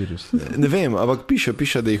 Ne vem, ampak piše,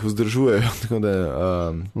 da jih vzdržujejo. Tako da,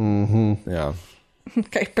 ja.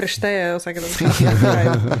 Kaj jih preštejejo vsake dan?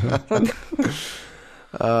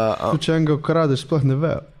 Če enega ukradeš, sploh ne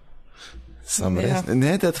vejo. Sam res.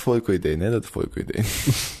 Ne dati folko idej.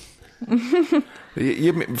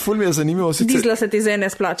 Ful mi je zanimivo. Dizla se ti zdaj ne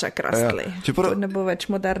splača, krastlej. Ja. To ne bo več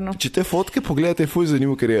moderno. Če te fotke pogledate, je ful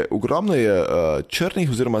zanimivo, ker je ogromno je črnih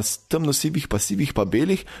oziroma temno-sivih, pa sivih, pa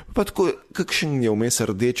belih, pa tako kakšen je vmes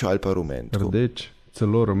rdečo ali pa rumen. Rdeč,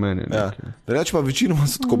 celo rumen je. Ja. Reč pa večinoma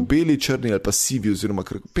so tako beli, črni ali pa sivi oziroma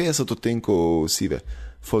 50 odtenkov sive.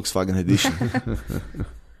 Volkswagen Edition.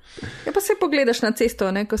 Ja, pa se pogledaš na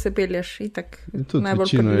cesto, ne, ko se pelješ, itak najbolj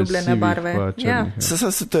priljubljene barve. Ja.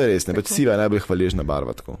 To je res, ne, pač siva je najbolj hvaležna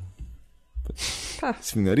barva, tako.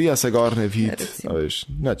 Svinarija se gor ne vidi, a veš,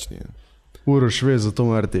 nič ni. Uroš ve, zato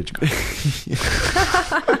ima rdečka.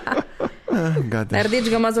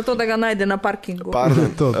 Rdečga ima zato, da ga najde na parkingu.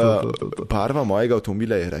 Barva mojega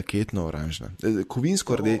avtomobila je raketno-oranžna.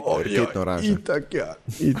 Kovinsko raketno-oranžna. Itak,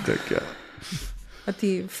 ja. A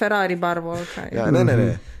ti Ferrari barvo, kaj? Ja,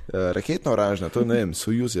 ne. Raketno-oranžna, to ne vem,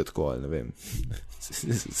 Sojuz je tako, ali ne vem.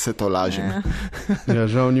 Se to lažim. Ja,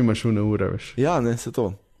 žal nimaš une ure, veš. Ja, ne, se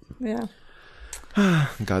to. Ja.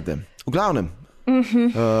 Gadem. V glavnem,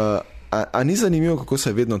 a ni zanimivo, kako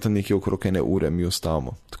se vedno tam nekje okrog ene ure mi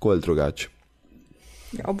ostavimo, tako ali drugače?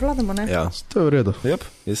 Ja, obvladamo, ne? Ja. To je v redu. Jep,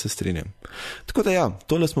 jaz se strinjam. Tako da ja,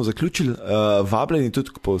 tole smo zaključili. Vabljeni tudi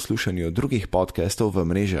k poslušanju drugih podcastov v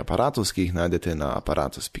mreži Aparatus, ki jih najdete na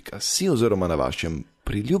aparatus.si oziroma na vašem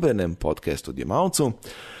priljubljenem podcastu odjemalcu.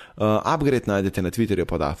 Upgrade najdete na Twitterju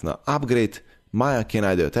pod afna Upgrade. Maja, kje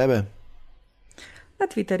najdejo tebe? Na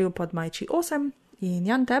Twitterju pod Majči8 in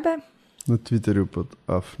Jan tebe? Na Twitterju pod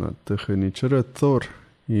afna Thor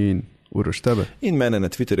in Uroš tebe. In mene na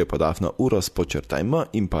Twitterju pod afna uros_m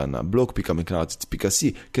in pa na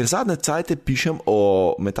blog.miklavcic.si, ker zadnje cajte pišem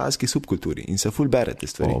o metalski subkulturi in se ful berete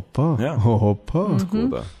stvari. Opa. Tako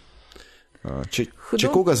da. Če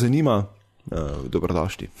koga zanima,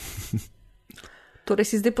 dobrodošli. Torej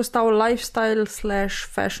si zdaj postal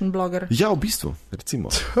lifestyle/fashion blogger. Ja, v bistvu, recimo.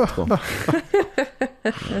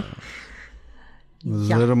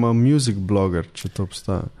 Oziroma music blogger, če to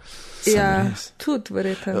obstaja. Ja, tudi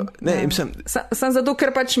verjetno. Sam zato, ker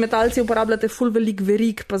pač metalci uporabljate ful velik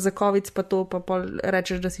verik, pa zakovic, pa to, pa pol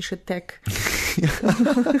rečeš, da si še tek.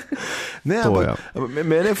 Ne,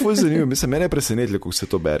 mene je ful zanimivo, mene je presenetilo, kako se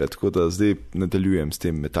to bere, tako da zdaj nadaljujem s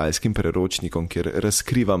tem metalskim preročnikom, kjer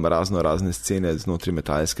razkrivam razne scene znotraj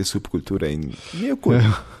metalske subkulture in je kul.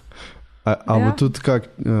 A bo tudi kak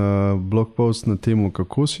blog post na temu,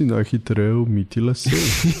 kako si najhitreje umiti lase?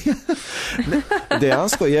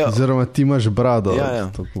 Dejansko je. Oziroma ti imaš brado.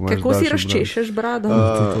 Ja. Kako si razčešeš brado?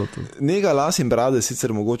 Nega las in brade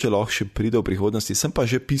sicer mogoče lahko še pride v prihodnosti, sem pa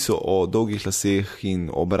že pisal o dolgih laseh in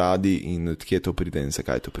o bradi in odkje to pride in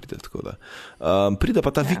zakaj to pride. Tako da. Pride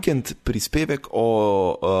pa ta vikend prispevek o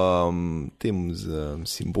tem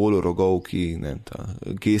simbolu rogovki, ne, ta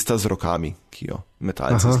gesta z rokami, ki jo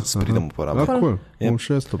metalci s pridom uporabljajo. Tako je, bom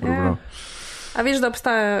še to prebral. A veš, da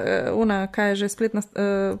obstaja kaj je že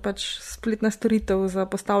spletna storitev za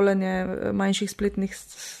postavljanje manjših spletnih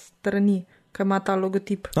strani, kaj ima ta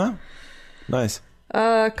logotip. Nice.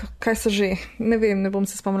 Kaj so že? Ne vem, ne bom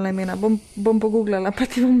se spomnila imena. Bom pogooglala, pa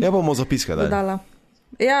ti bom bomo zapiska dodala.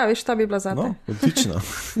 Ja, veš, ta bi bila zate. No, odlično.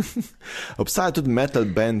 Obstaja tudi metal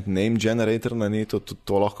band name generator na netu, tudi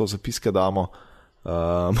to lahko v zapiske damo.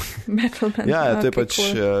 Metal band. Ja, to je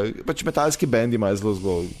pač metalski band imajo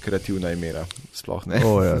zelo kreativna imena, sploh ne.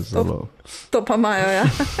 Zelo. To pa imajo, ja.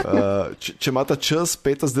 Če imata čas,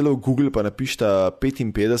 peta zdaj v Google, pa napišta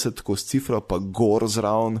 55 ko s cifro, pa gor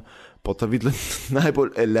zraven, pa ta videla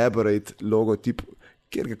najbolj elaborate logotip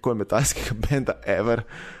kjerkoli metalskega benda ever.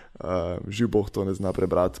 Živ boh to ne zna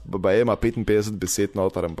prebrati. Baba ima 55 besed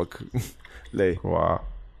notar, ampak lej. Wow.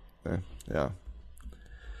 Ja.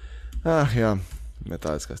 Ja.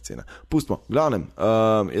 Metalska scena. Pustimo, glavnem,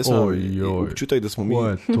 jaz sem občutek, da smo mi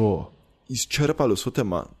izčrpali vso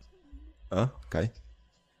tema. Kaj?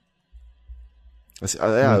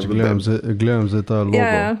 Gledam zdaj ta logo.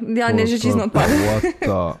 Ja, ne že čizno odpade.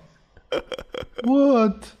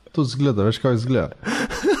 What? To zgleda, veš kaj zgleda?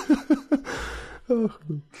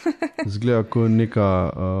 Zgleda kot neka,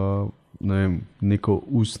 ne vem, neko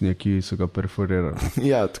usnje, ki so ga perforirali.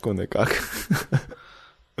 Ja, tako nekako.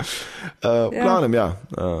 Glavnem, ja.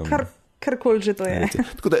 Karkoli že to je.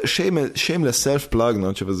 Tako da, shameless self-plug,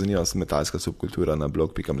 no, če vas zanima metalska subkultura, na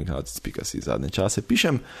blog.miklavcic.si zadnje čase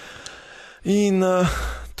pišem. In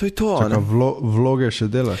to je to. Čaka, vloge še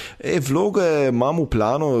delaš? Vloge imam v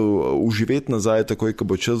planu uživeti nazaj takoj, ko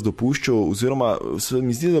bo čas dopuščal, oziroma se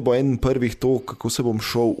mi zdi, da bo en prvih to, kako se bom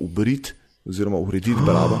šel ubrit, oziroma urediti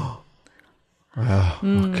brado. Ja,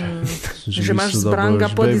 okay. Že imaš zbranega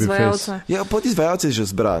podizvajalca? Ja, podizvajalec je že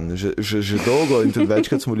zbran, že dolgo in tudi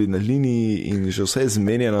večkrat smo bili na liniji in že vse je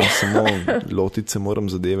zmenjeno, samo lotiti se moram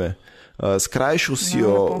zadeve. Skrajšal si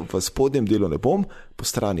jo v spodnjem delu ne bom, po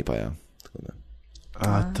strani pa ja.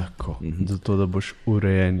 Tako. Zato, da boš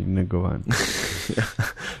urejen in negovan. Ja,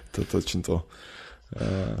 to je točno to.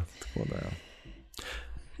 Tako da ja.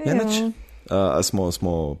 Ja, nič.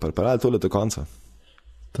 Smo preparali tole do konca?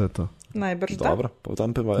 To je to. Najbrž da. Dobro, pa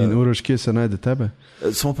tam pa... In Uroš, kje se najde tebe?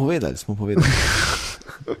 Smo povedali.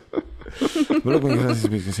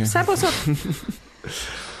 Vse posod.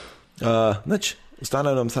 Nič,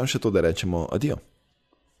 ostane nam samo še to, da rečemo adijo.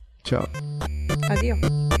 Čau. Adijo.